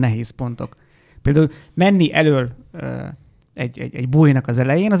mik azok a nehéz pontok. Például menni elől egy bolynak az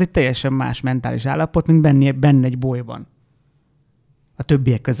elején, az egy teljesen más mentális állapot, mint benne egy bolyban. A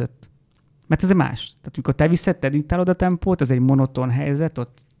többiek között. Mert ez más. Tehát amikor te viszed, te diktálod a tempót, ez egy monoton helyzet,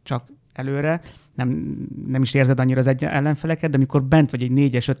 ott csak előre, nem is érzed annyira az ellenfeleket, de amikor bent vagy egy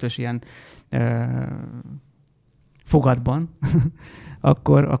 4-es, 5-ös ilyen fogatban,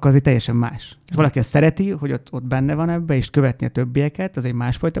 akkor az egy teljesen más. És valaki azt szereti, hogy ott benne van ebbe, és követni a többieket, az egy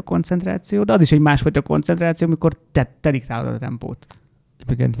másfajta koncentráció, de az is egy másfajta koncentráció, amikor te diktálod a tempót.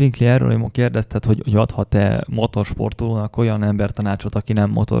 Egyébként Winkli, erről én kérdezted, hogy adhat-e motorsportolónak olyan embertanácsot, aki nem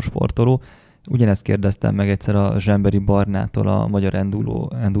motorsportoló. Ugyanezt kérdeztem meg egyszer a Zsemberi Barnától, a magyar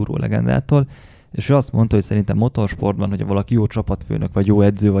enduro legendától, és ő azt mondta, hogy szerintem motorsportban, hogyha valaki jó csapatfőnök, vagy jó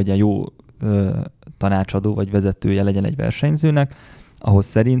edző, vagy jó tanácsadó, vagy vezetője legyen egy versenyzőnek, ahhoz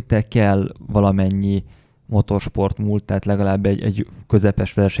szerinte kell valamennyi motorsport múlt, tehát legalább egy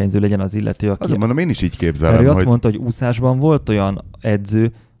közepes versenyző legyen az illető, aki... Azért mondom, én is így képzelem, hogy... azt mondta, hogy úszásban volt olyan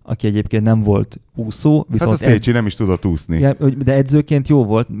edző, aki egyébként nem volt úszó, viszont... Hát a Szécsi nem is tudott úszni. De edzőként jó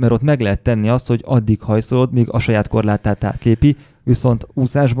volt, mert ott meg lehet tenni azt, hogy addig hajszolod, míg a saját korlátát átlépi, viszont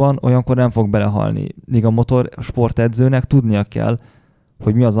úszásban olyankor nem fog belehalni. Míg a motorsportedzőnek tudnia kell,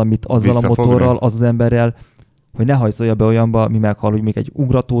 hogy mi az, amit azzal a motorral, az emberrel, hogy ne hajszolja be olyanba, mi meghal, hogy még egy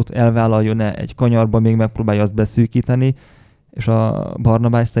ugratót elvállaljon-e egy kanyarba, még megpróbálja azt beszűkíteni, és a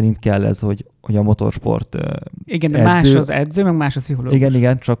Barnabás szerint kell ez, hogy a motorsport igen, de más az edző, meg más a pszichológus.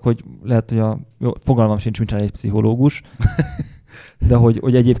 Igen, csak hogy lehet, hogy fogalmam sincs, mint egy pszichológus, de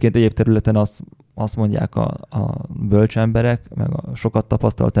hogy egyébként egyéb területen azt azt mondják a bölcs emberek, meg a sokat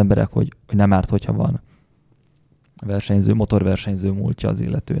tapasztalt emberek, hogy nem árt, hogyha van motorversenyző múltja az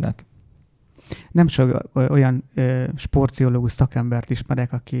illetőnek. Nem csak olyan sportpszichológus szakembert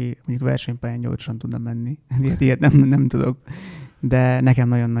ismerek, aki mondjuk versenypályán gyorsan tudna menni. Ilyet nem tudok. De nekem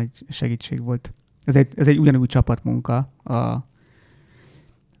nagyon nagy segítség volt. Ez egy ugyanúgy csapatmunka.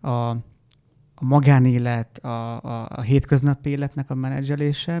 A magánélet, a hétköznapi életnek a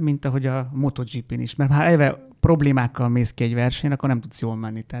menedzselése, mint ahogy a MotoGP-n is. Mert ha eleve problémákkal mész ki egy versenyre, akkor nem tudsz jól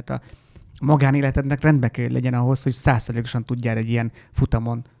menni. Tehát a magánéletednek rendbe kell legyen ahhoz, hogy 100%-osan tudjál egy ilyen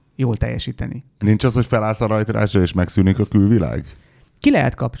futamon jól teljesíteni. Nincs az, hogy felállsz a rajtrásra és megszűnik a külvilág? Ki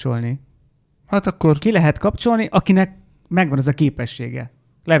lehet kapcsolni? Hát akkor... Ki lehet kapcsolni, akinek megvan az a képessége.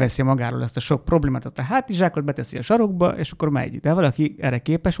 Leveszi magáról ezt a sok problémát, a hátizsákot beteszi a sarokba, és akkor megy. De valaki erre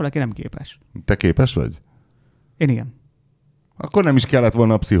képes, valaki nem képes. Te képes vagy? Én igen. Akkor nem is kellett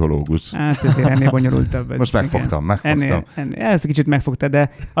volna a pszichológus. Hát ezért ennél bonyolultabb. Most megfogtam. Ez kicsit megfogta,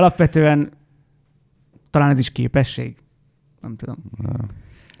 de alapvetően talán ez is képesség. Nem tudom.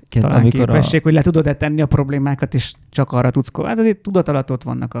 Talán képesség, hogy le tudod-e tenni a problémákat, és csak arra tudsz... Hát azért tudat alatt ott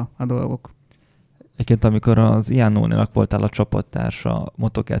vannak a dolgok. Egyébként amikor az Iannone-nak voltál a csapattársa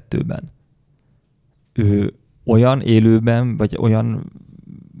Moto2-ben, ő olyan élőben, vagy olyan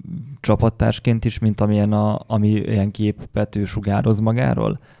csapattársként is, mint ami ilyen képet ő sugároz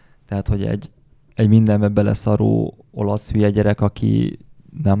magáról? Tehát, hogy egy mindenbe beleszaró olasz hülye gyerek, aki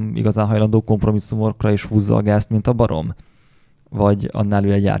nem igazán hajlandó kompromisszumokra és húzza a gázt, mint a barom? Vagy annál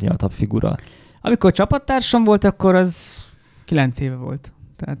ő egy árnyaltabb figura? Amikor csapattársam volt, akkor az 9 éve volt.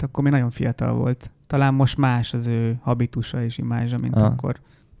 Tehát akkor még nagyon fiatal volt. Talán most más az ő habitusa és imázsa, mint akkor.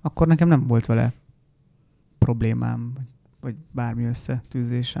 Akkor nekem nem volt vele problémám, vagy bármi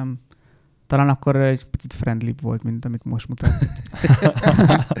összetűzésem. Talán akkor egy picit friendlibb volt, mint amit most mutat.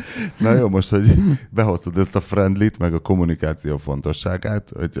 Na jó, most, hogy behoztad ezt a friendlit, meg a kommunikáció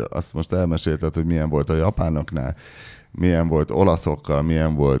fontosságát, hogy azt most elmesélted, hogy milyen volt a japánoknál, milyen volt olaszokkal,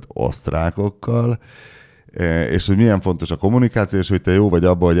 milyen volt osztrákokkal, és hogy milyen fontos a kommunikáció, és hogy te jó vagy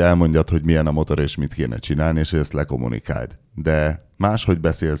abban, hogy elmondjad, hogy milyen a motor, és mit kéne csinálni, és hogy ezt lekommunikáld. De máshogy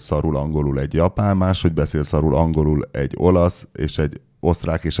beszélsz szarul angolul egy japán, máshogy beszélsz szarul angolul egy olasz, és egy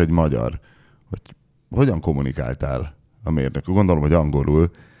osztrák, és egy magyar. Hogy hogyan kommunikáltál a mérnök? Gondolom, hogy angolul.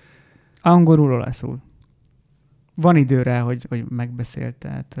 Angolul, olaszul. Van időre, hogy megbeszélt.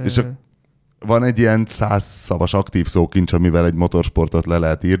 Tehát, és van egy ilyen 100 szavas aktív szókincs, amivel egy motorsportot le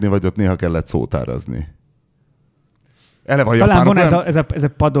lehet írni, vagy ott néha kellett szótárazni? Eleve a talán van olyan... ez a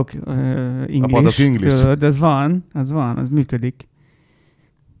padok English. A padok English. Tudod, az működik.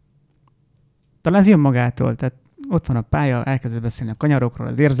 Talán ez jön magától, tehát ott van a pálya, elkezdett beszélni a kanyarokról,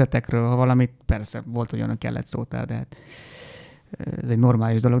 az érzetekről, ha valamit, persze volt olyan, kellett szótál, de hát ez egy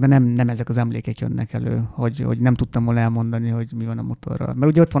normális dolog, de nem ezek az emlékek jönnek elő, hogy nem tudtam volna elmondani, hogy mi van a motorral.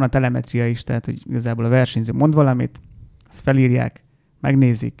 Mert ugye ott van a telemetria is, tehát hogy igazából a versenyző mond valamit, azt felírják,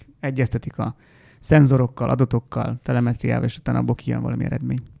 megnézik, egyeztetik a szenzorokkal, adatokkal, telemetriával, és utána abból kijön valami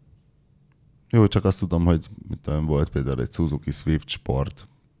eredmény. Jó, csak azt tudom, hogy volt például egy Suzuki Swift Sport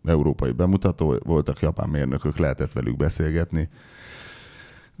európai bemutató, voltak japán mérnökök, lehetett velük beszélgetni.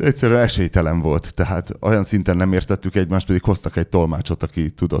 De egyszerűen esélytelen volt, tehát olyan szinten nem értettük egymást, pedig hoztak egy tolmácsot, aki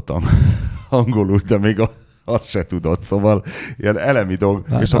tudott angolul, de még azt se tudott, szóval ilyen elemi dolg.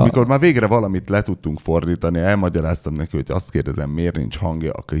 És amikor már végre valamit le tudtunk fordítani, elmagyaráztam neki, hogy azt kérdezem, miért nincs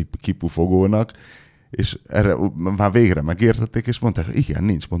hangja a kipufogónak, és erre már végre megértették, és mondták, hogy igen,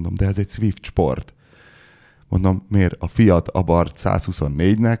 nincs, mondom, de ez egy Swift Sport. Mondom, miért a Fiat Abarth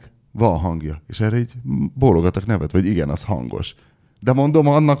 124-nek van hangja, és erre így bólogatok nevet, vagy igen, az hangos. De mondom,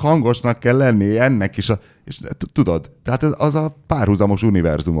 annak hangosnak kell lenni, ennek is. És tudod, tehát az a párhuzamos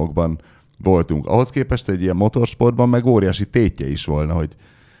univerzumokban voltunk. Ahhoz képest egy ilyen motorsportban meg óriási tétje is volna, hogy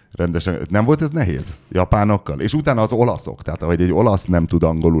rendesen... Nem volt ez nehéz? Japánokkal? És utána az olaszok. Tehát, ahogy egy olasz nem tud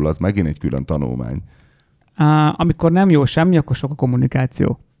angolul, az megint egy külön tanulmány. Amikor nem jó semmi, akkor sok a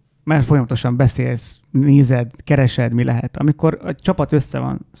kommunikáció. Mert folyamatosan beszélsz, nézed, keresed, mi lehet. Amikor a csapat össze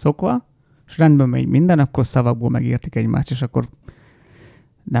van szokva, és rendben megy minden, akkor szavakból megértik egymást, és akkor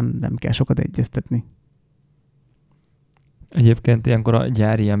nem kell sokat egyeztetni. Egyébként ilyenkor a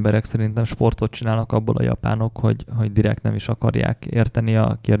gyári emberek szerintem sportot csinálnak abból a japánok, hogy direkt nem is akarják érteni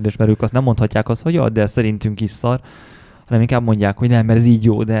a kérdést, mert ők azt nem mondhatják azt, hogy de szerintünk is szar, hanem inkább mondják, hogy nem, mert ez így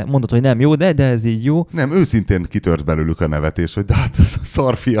jó, de mondod, hogy nem jó, de ez így jó. Nem, őszintén kitört belőlük a nevetés, hogy de hát ez a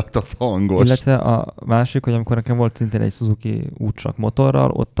szar Fiat, az hangos. Illetve a másik, hogy amikor nekem volt szintén egy Suzuki útsak motorral,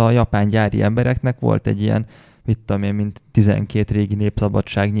 ott a japán gyári embereknek volt egy ilyen, mit tudom én, mint 12 régi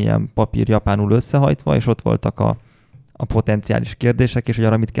népszabadságnyi ilyen papír japánul összehajtva, és ott voltak a a potenciális kérdések, és hogy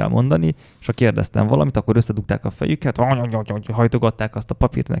arra mit kell mondani, és ha kérdeztem valamit, akkor összedugták a fejüket, hajtogatták azt a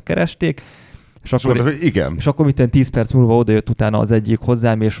papírt, megkeresték, és akkor, mondták, hogy igen. És akkor mit 10 perc múlva odajött utána az egyik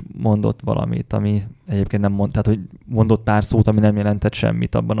hozzám, és mondott valamit, ami egyébként nem mondta, tehát hogy mondott pár szót, ami nem jelentett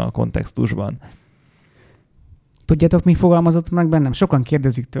semmit abban a kontextusban. Tudjátok, mi fogalmazott meg bennem? Sokan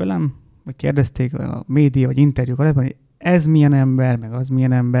kérdezik tőlem, vagy kérdezték a média, vagy interjúk alapban, hogy ez milyen ember, meg az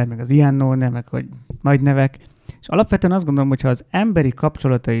milyen ember, meg az ilyen no, meg hogy nagy nevek. És alapvetően azt gondolom, hogy ha az emberi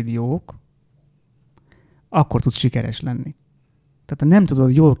kapcsolataid jók, akkor tudsz sikeres lenni. Tehát ha nem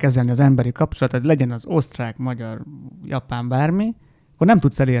tudod jól kezelni az emberi kapcsolatot, legyen az osztrák, magyar, japán, bármi, akkor nem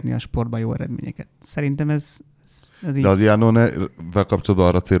tudsz elérni a sportban jó eredményeket. Szerintem ez így. De az Janone-vel kapcsolatban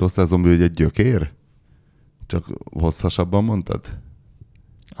arra céloztál, Zombi, hogy egy gyökér? Csak hosszasabban mondtad?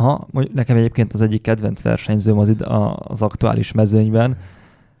 Nekem egyébként az egyik kedvenc versenyzőm az aktuális mezőnyben,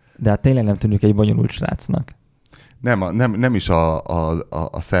 de hát tényleg nem tűnik egy bonyolult srácnak. Nem is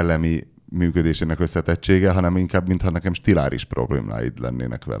a szellemi működésének összetettsége, hanem inkább, mintha nekem stiláris problémáid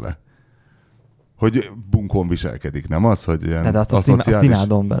lennének vele. Hogy bunkón viselkedik, nem az, hogy ilyen de azt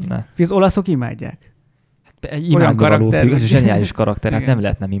imádom benne. Az olaszok imádják. Egy imádni való zseniális karakter, hát nem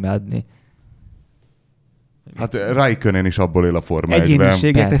lehet nem imádni. Hát Räikkönen is abból él a Forma 1-ben.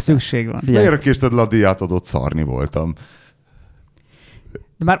 Egyéniségekre szükség van. Miért késted le a díját adott, szarni voltam.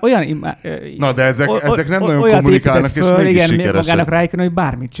 De már olyan... Na, de ezek nem nagyon kommunikálnak, és mégis sikeresek. Magának Räikkönen, hogy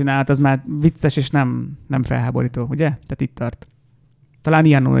bármit csinált, az már vicces, és nem felháborító, ugye? Tehát itt tart. Talán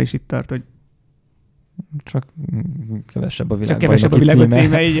Iannone is itt tart, hogy... Csak kevesebb a világban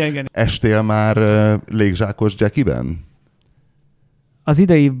címe. Igen. Estél már légzsákos Jackie-ben? Az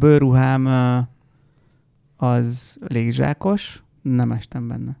idei bőrruhám az légzsákos, nem estem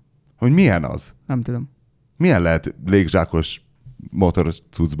benne. Hogy milyen az? Nem tudom. Milyen lehet légzsákos motoros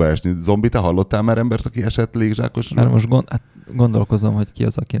cuccba esni? Zombi, te hallottál már embert, aki esett légzsákosra? Mert most gondolkozom, hogy ki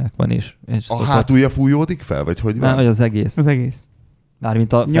az, akinek van is. A hátulja fújódik fel, vagy hogy van? Nem, vagy az egész. Az egész.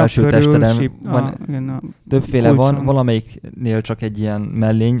 Mármint a felső testeden van. Többféle van, valamelyiknél csak egy ilyen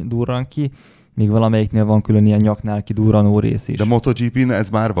mellény durran ki, míg valamelyiknél van külön ilyen nyaknál kidurranó rész is. De MotoGP-n ez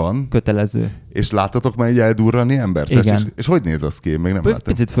már van? Kötelező. És láttatok már egy eldurrani embert? Igen. És hogy néz az ki? Még nem láttam.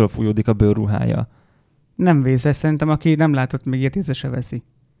 Picit fölfújódik a bőrruhája. Nem vészes, szerintem aki nem látott, még ilyet észre se veszi.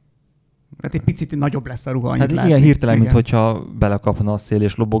 Tehát egy picit nagyobb lesz a ruha. Hát igen, hirtelen, mintha belekapna a szél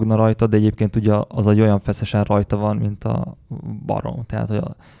és lobogna rajta, de egyébként ugye az egy olyan feszesen rajta van, mint a barom. Tehát,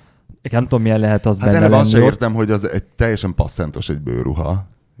 hogy nem tudom, milyen lehet az benne lenni. Hát azt sem értem, hogy az egy teljesen passzentos egy bőrruha.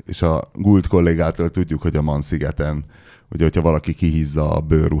 És a Gult kollégától tudjuk, hogy a Man-szigeten, ugye, hogyha valaki kihízza a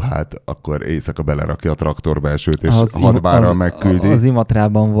bőrruhát, akkor éjszaka belerakja a traktorbelsőt, és hadbárral megküldi. Az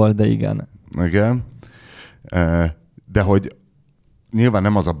Imatrában volt, de igen. Igen. De hogy nyilván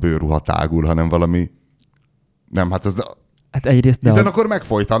nem az a bőrruha tágul, hanem valami... Nem, hát az... Hát egyrészt... Hiszen akkor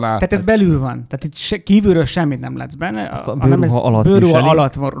megfojtaná. Tehát ez belül van. Tehát itt kívülről semmit nem látsz benne. A bőrruha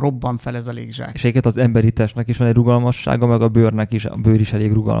alatt robban fel ez a légzsák. És egyébként az emberi testnek is van egy rugalmassága, meg a bőrnek is, a bőr is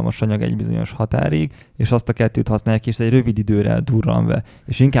elég rugalmas anyag egy bizonyos határig, és azt a kettőt használják, és egy rövid időre durran be.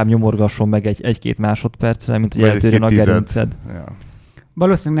 És inkább nyomorgasson meg egy-két másodpercre, mint hogy eltörjön a gerinced. Ja.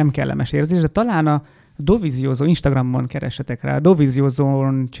 Valószínűleg nem kellemes érzés, de talán a Dovizioso, Instagramon keressetek rá, a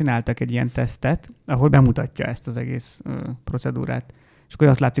Dovizioson csináltak egy ilyen tesztet, ahol bemutatja ezt az egész procedúrát. És akkor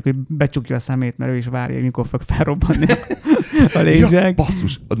azt látszik, hogy becsukja a szemét, mert ő is várja, hogy mikor fog felrobbanni a légzsák. Ja,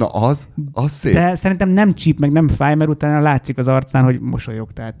 basszus, na az szép. De szerintem nem csíp, meg nem fáj, mert utána látszik az arcán, hogy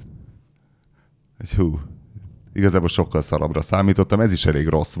mosolyog, tehát. Hú, igazából sokkal szarabbra számítottam, ez is elég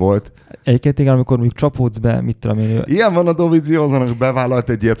rossz volt. Egyébként igen, amikor mondjuk csapódsz be, mit tudom én. Ilyen van a Doviziosonak, bevállalt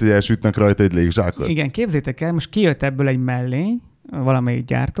egy ilyet, hogy elsütnek rajta egy légzsákot. Igen, képzétek el, most kijött ebből egy mellény, valamelyik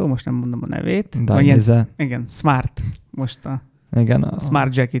gyártó, most nem mondom a nevét. Igen, Smart. Most a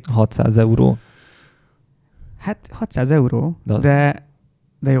Smart Jacket. 600 €. Hát 600 €,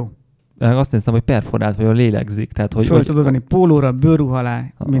 de jó. Azt néztem, hogy perforált, vagy a lélegzik. Tehát, hogy föl tudod venni pólóra, bőrruha alá,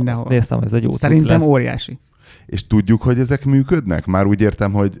 mindenhol. Azt néztem, ez egy jó cucc Szerintem lesz. Óriási. És tudjuk, hogy ezek működnek? Már úgy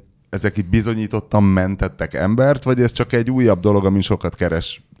értem, hogy ezek így bizonyítottan mentettek embert, vagy ez csak egy újabb dolog, amin sokat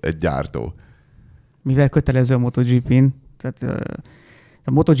keres egy gyártó? Mivel kötelező a MotoGP-n, tehát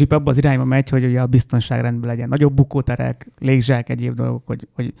a MotoGP abban az irányba megy, hogy ugye a biztonság rendben legyen. Nagyobb bukóterek, légzsák, egyéb dolgok,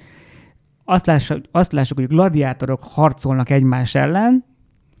 hogy azt lássuk, hogy gladiátorok harcolnak egymás ellen,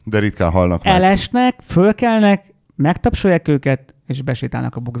 de ritkán halnak meg. Elesnek, fölkelnek, megtapsolják őket, és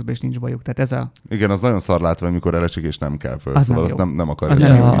besétálnak a boxba, és nincs bajuk. Tehát ez a... Igen, az nagyon szar látva, amikor elesik, és nem kell föl. Az szóval nem azt nem akarja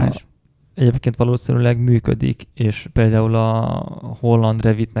senki. Egyébként valószínűleg működik, és például a holland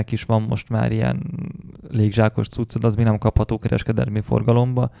Revitnek is van most már ilyen légzsákos cuccod, az még nem kapható kereskedelmi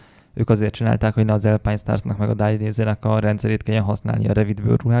forgalomba, ők azért csinálták, hogy ne az Alpine Starsnak meg a Dainese-nek a rendszerét kelljen használni a rövid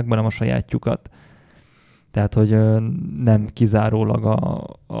bőrruhákban, hanem a sajátjukat. Tehát, hogy nem kizárólag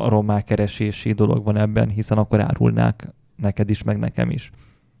a romák keresési dolog van ebben, hiszen akkor árulnák neked is, meg nekem is.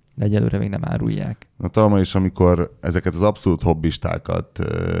 De egyelőre még nem árulják. Na Talma is, amikor ezeket az abszolút hobbistákat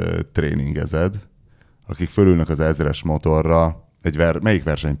tréningezed, akik fölülnek az 1000-es motorra, melyik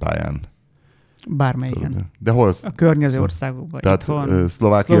versenypályán? Bármelyiken. De hol? A környező országokban. Tehát itthon,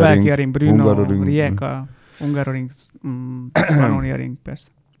 Szlovákia Ring, Brno, Rijeka, Hungaroring, Pannonia Ring, persze.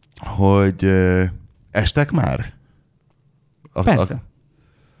 Hogy estek már? Persze.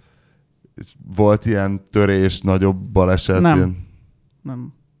 Volt ilyen törés, nagyobb baleset? Nem.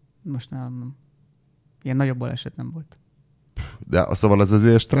 Nem. Most nem. Ilyen nagyobb baleset nem volt. De szóval az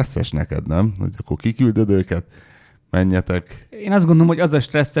azért stresszes neked, nem? Hogy akkor kiküldöd őket, menjetek. Én azt gondolom, hogy az a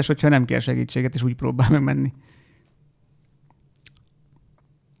stresszes, hogyha nem kér segítséget, és úgy próbál megmenni.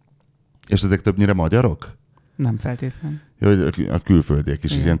 És ezek többnyire magyarok? Nem feltétlenül. Ja, a külföldiek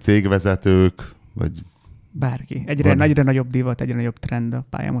is, ilyen cégvezetők, vagy... Bárki. Egyre nagyobb divat, egyre nagyobb trend a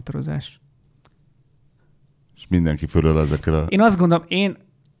pályamotorozás. És mindenki fölöl ezekre a... Én azt gondolom, én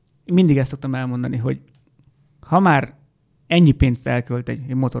mindig ezt szoktam elmondani, hogy ha már ennyi pénzt elkölt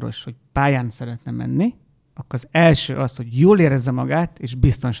egy motoros, hogy pályán szeretne menni, akkor az első az, hogy jól érezze magát, és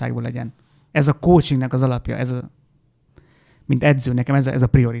biztonságban legyen. Ez a coachingnek az alapja, mint edző, nekem ez a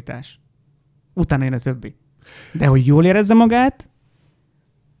prioritás. Utána jön a többi. De hogy jól érezze magát,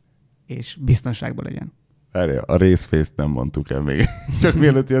 és biztonságban legyen. A raceface-t nem mondtuk el még. Csak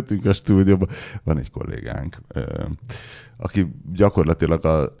mielőtt jöttünk a stúdióba. Van egy kollégánk, aki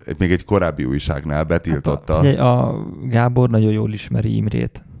gyakorlatilag még egy korábbi újságnál betiltotta. A Gábor nagyon jól ismeri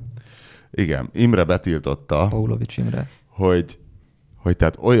Imrét. Igen, Imre betiltotta. Paulovics Imre. Hogy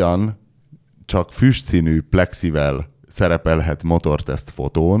tehát olyan csak füstszínű plexivel szerepelhet motorteszt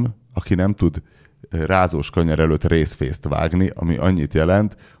fotón, aki nem tud rázós kanyar előtt raceface-t vágni, ami annyit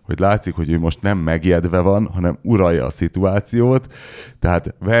jelent, hogy látszik, hogy ő most nem megjedve van, hanem uralja a szituációt,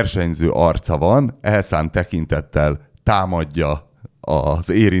 tehát versenyző arca van, elszánt tekintettel támadja az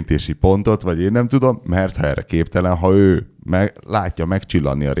érintési pontot, vagy én nem tudom, mert ha erre képtelen, ha ő látja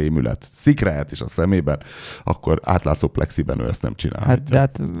megcsillanni a rémület szikráját is a szemében, akkor átlátszó plexiben ő ezt nem csinálhatja.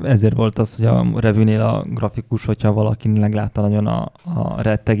 Hát ezért volt az, hogy a revűnél a grafikus, hogyha valaki meglátta nagyon a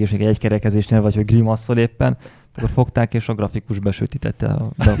rettegés, egy kerekezésnél, vagy hogy grimasszol éppen, akkor fogták, és a grafikus besötítette,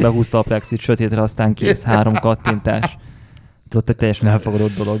 behúzta a plexit sötétre, aztán kész, 3 kattintás. Ez ott egy teljesen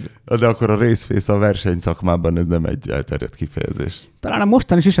elfogadott dolog. De akkor a raceface a versenyszakmában ez nem egy elterjedt kifejezés. Talán a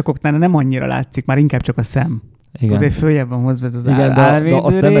mostani sisakoknál nem annyira látszik, már inkább csak a szem. Igen. Tudod, hogy följebb van hozva ez az de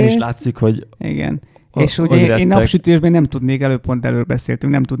a szemben is látszik, hogy... Igen. És ugye én napsütésben nem tudnék, előbb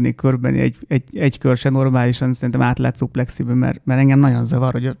beszéltünk, nem tudnék körbenni egy kör se normálisan, szerintem átlátszó plexiben, mert engem nagyon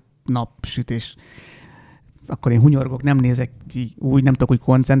zavar, hogy a napsütés. Akkor én hunyorgok, nem nézek úgy, nem tudok úgy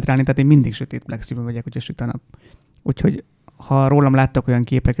koncentrálni, tehát én mindig sötét plexiben megyek, hogyha süt a nap. Úgyhogy ha rólam láttak olyan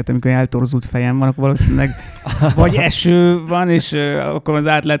képeket, amikor eltorzult fejem van, akkor valószínűleg vagy eső van, és akkor az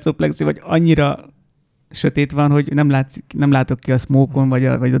átlátszó plexi, vagy annyira sötét van, hogy nem látok ki a smoke-on,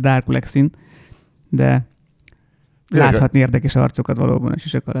 vagy a dark plexin, de láthatni érdekes arcokat valóban a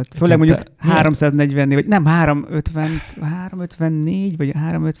sisak alatt. Főleg mondjuk 340, vagy nem, 354, vagy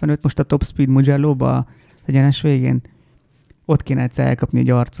 355 most a top speed Mugello-ba az egyenes végén. Ott kéne egyszer elkapni egy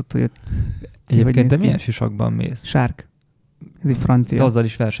arcot, hogy ott Egyébként te milyen sisakban mész? Shark. Ez egy francia. De azzal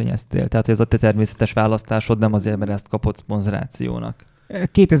is versenyeztél, tehát ez a te természetes választásod, nem azért, mert ezt kapott szponzorációnak.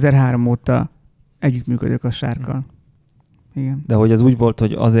 2003 óta együttműködök a Sharkkal. Igen. De hogy ez úgy volt,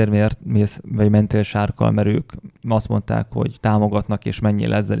 hogy azért vagy mentél Sharkkal, mert ők azt mondták, hogy támogatnak, és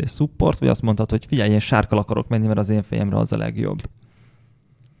menjél ezzel, és support, vagy azt mondtad, hogy figyelj, én Sharkkal akarok menni, mert az én fejemre az a legjobb.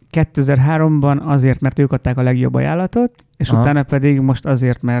 2003-ban azért, mert ők adták a legjobb ajánlatot, és utána pedig most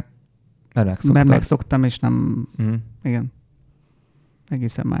azért, mert megszoktam, és nem... Igen.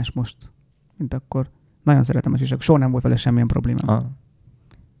 Egészen más most, mint akkor. Nagyon szeretem a sisak. Soha nem volt vele semmilyen problémám.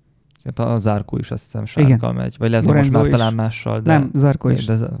 A Zarco is azt hiszem Sharkkal megy. Vagy lehet, hogy most már talán mással. De... Nem, Zarco is.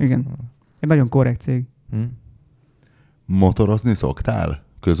 Igen. Egy nagyon korrekt cég. Motorozni szoktál?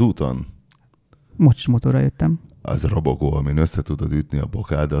 Közúton? Most is motorra jöttem. Az robogó, amin össze tudod ütni a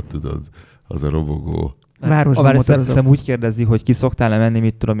bokádat, tudod, az a robogó. Városban motorozom. Úgy kérdezi, hogy ki szoktál menni,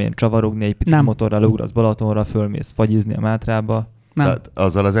 mit tudom én, csavarogni egy picit motorral, ugrasz Balatonra, fölmész fagyizni a Mátrába. Nem. Tehát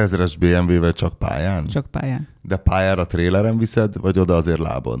azzal az 1000-es BMW-vel csak pályán? Csak pályán. De pályára tréleren viszed, vagy oda azért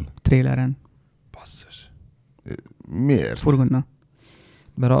lábon? Tréleren. Basszus. Miért? Furgonna.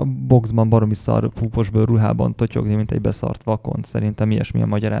 mert a boxban baromi szar púposbőr ruhában totyogni, mint egy beszart vakond. Szerintem ilyesmi a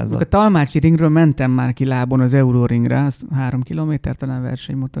magyarázat. A Talmácsi ringről mentem már ki lábon az Euróringre, az 3 kilométer talán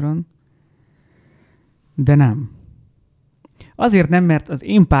versenymotoron. De nem. Azért nem, mert az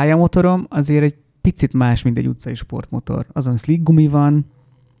én pályamotorom azért egy picit más, mint egy utcai sportmotor. Azon slick gumi van,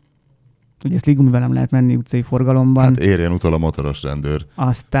 ugye slick gumival nem lehet menni utcai forgalomban. Hát érjen utol a motoros rendőr,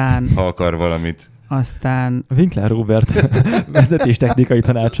 Aztán... ha akar valamit. Aztán... Winkler Robert vezetéstechnikai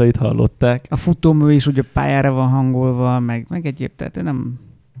tanácsait hallották. A futómű is ugye pályára van hangolva, meg egyéb, tehát nem...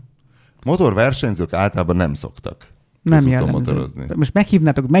 Motorversenyzők általában nem szoktak Nem közúton jellemző. motorozni. Most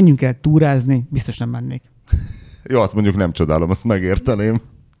meghívnátok, menjünk el túrázni, biztos nem mennék. Jó, azt mondjuk nem csodálom, azt megérteném.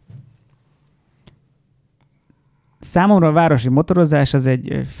 Számomra a városi motorozás az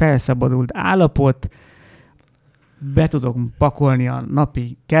egy felszabadult állapot, be tudok pakolni a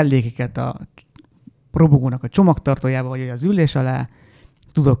napi kellékeket a robogónak a csomagtartójába, vagy az ülés alá,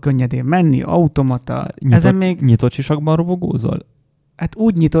 tudok könnyedén menni, automata. Ezen még... Nyitott sisakban robogózol? Hát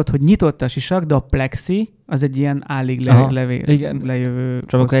úgy nyitott, hogy nyitott a sisak, de a plexi az egy ilyen állig lejövő...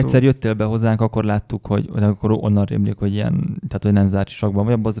 Csak amikor egyszer jöttél be hozzánk, akkor láttuk, hogy akkor onnan rémlik, hogy ilyen, tehát hogy nem zárt sisakban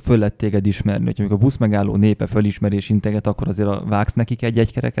vagy, abban föl lett téged ismerni. Hogy amikor a buszmegálló népe fölismerés integet, akkor azért vágsz nekik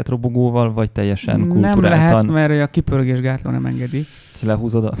egy kereket robogóval, vagy teljesen kulturáltan? Nem lehet, mert a kipörgésgátló nem engedi.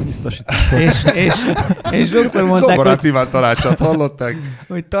 Lehúzod a biztosítót. és sokszor mondták, Szomorán szíván tanácsát hallották.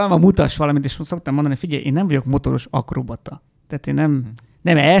 hogy Talma mutass valamit, és szoktam mondani, figyelj, én nem vagyok motoros akrobata. Tehát én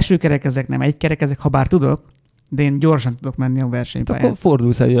nem első kerekezek, nem egy kerekezek, ha bár tudok, de én gyorsan tudok menni a versenypályán. Akkor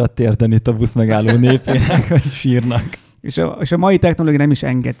fordulsz elő a térden itt a buszmegálló népének, hogy sírnak. És a mai technológia nem is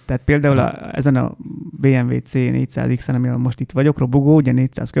enged. Tehát például ezen a BMW C400X-en, amivel most itt vagyok, robogó, ugye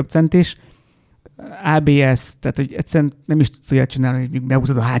 400 köbcentis, ABS, tehát hogy egyszerűen nem is tudsz olyat csinálni, hogy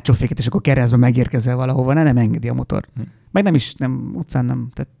behúzod a hátsó féket, és akkor keresztbe megérkezel valahova, nem engedi a motor. Meg nem utcán nem,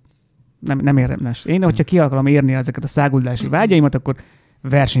 tehát nem érdemes. Én, hogyha ki akarom érni ezeket a száguldási vágyaimat, akkor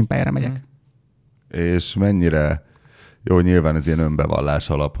versenypályára megyek. És mennyire, jó, nyilván ez ilyen önbevallás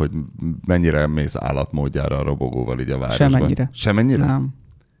alap, hogy mennyire mész állatmódjára a robogóval így a városban? Semmennyire? Nem.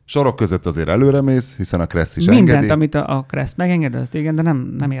 Sorok között azért előre mész, hiszen a Kressz is Mindent, engedi. amit a Kressz megenged, azt igen, de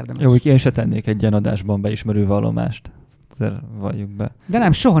nem érdemes. Jó, hogy én se tennék egy ilyen adásban beismerő vallomást. Azért valljuk be. De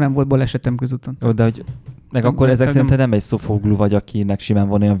nem, soha nem volt balesetem közúton. Jó, de hogy meg akkor ezek szerint te nem egy Sofoglu vagy, akinek simán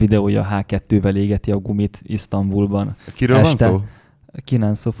van olyan videója, H2-vel égeti a gumit Isztambulban. Kiről van szó?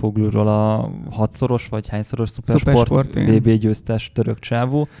 Kenan Sofogluról, a 6-szoros vagy hányszoros szupersport VB győztes török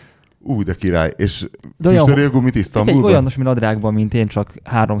csávó. De király. És füstöri a gumit Isztambulban? Egy olyan nadrágban, mint én, csak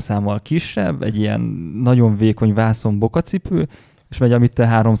 3 számmal kisebb, egy ilyen nagyon vékony vászon bokacipő, és megy, amit te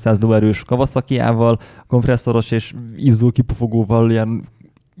 300 lóerős Kawasaki-ával, kompresszoros és izzó kipufogóval, ilyen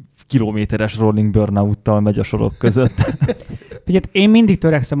kilométeres rolling burnout-tal megy a sorok között. Figyelj, én mindig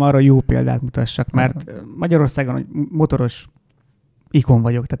törekszem arra, hogy jó példát mutassak, mert Magyarországon motoros ikon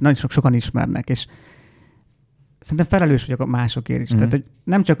vagyok, tehát nagyon sokan ismernek, és szerintem felelős vagyok a másokért is. Tehát hogy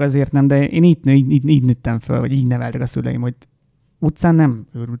nem csak azért nem, de én így nőttem föl, vagy így neveltek a szüleim, hogy utcán nem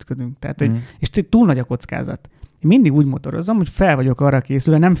őrültködünk. Tehát, hogy, és túl nagy a kockázat. Én mindig úgy motorozom, hogy fel vagyok arra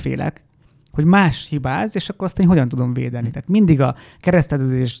készülve, nem félek, hogy más hibáz, és akkor azt én hogyan tudom védeni. Tehát mindig a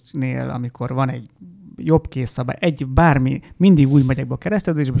kereszteződésnél, amikor van egy jobb készszabály, bármi, mindig úgy megyek be a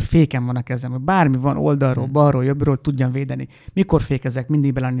kereszteződésbe, hogy féken van a kezem, hogy bármi van oldalról, balról, jobbról, tudjam védeni. Mikor fékezek,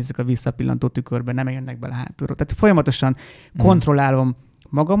 mindig belenézek a visszapillantó tükörbe, nem jönnek bele hátulról. Tehát folyamatosan kontrollálom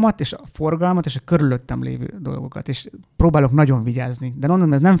magamat, és a forgalmat, és a körülöttem lévő dolgokat, és próbálok nagyon vigyázni. De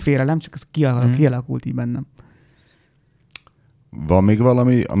mondom, ez nem félelem, csak ez kialakult így bennem. Van még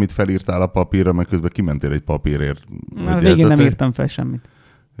valami, amit felírtál a papírra, meg közben kimentél egy papírért? A végén nem írtam fel semmit.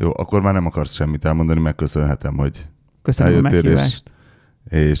 Jó, akkor már nem akarsz semmit elmondani, megköszönhetem, hogy köszönöm a meghívást.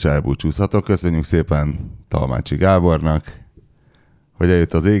 És elbúcsúzhatok. Köszönjük szépen Talmácsi Gábornak, hogy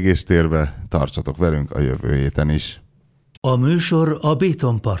eljött az égéstérbe. Tartsatok velünk a jövő héten is. A műsor a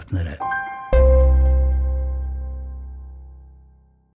Béton partnere.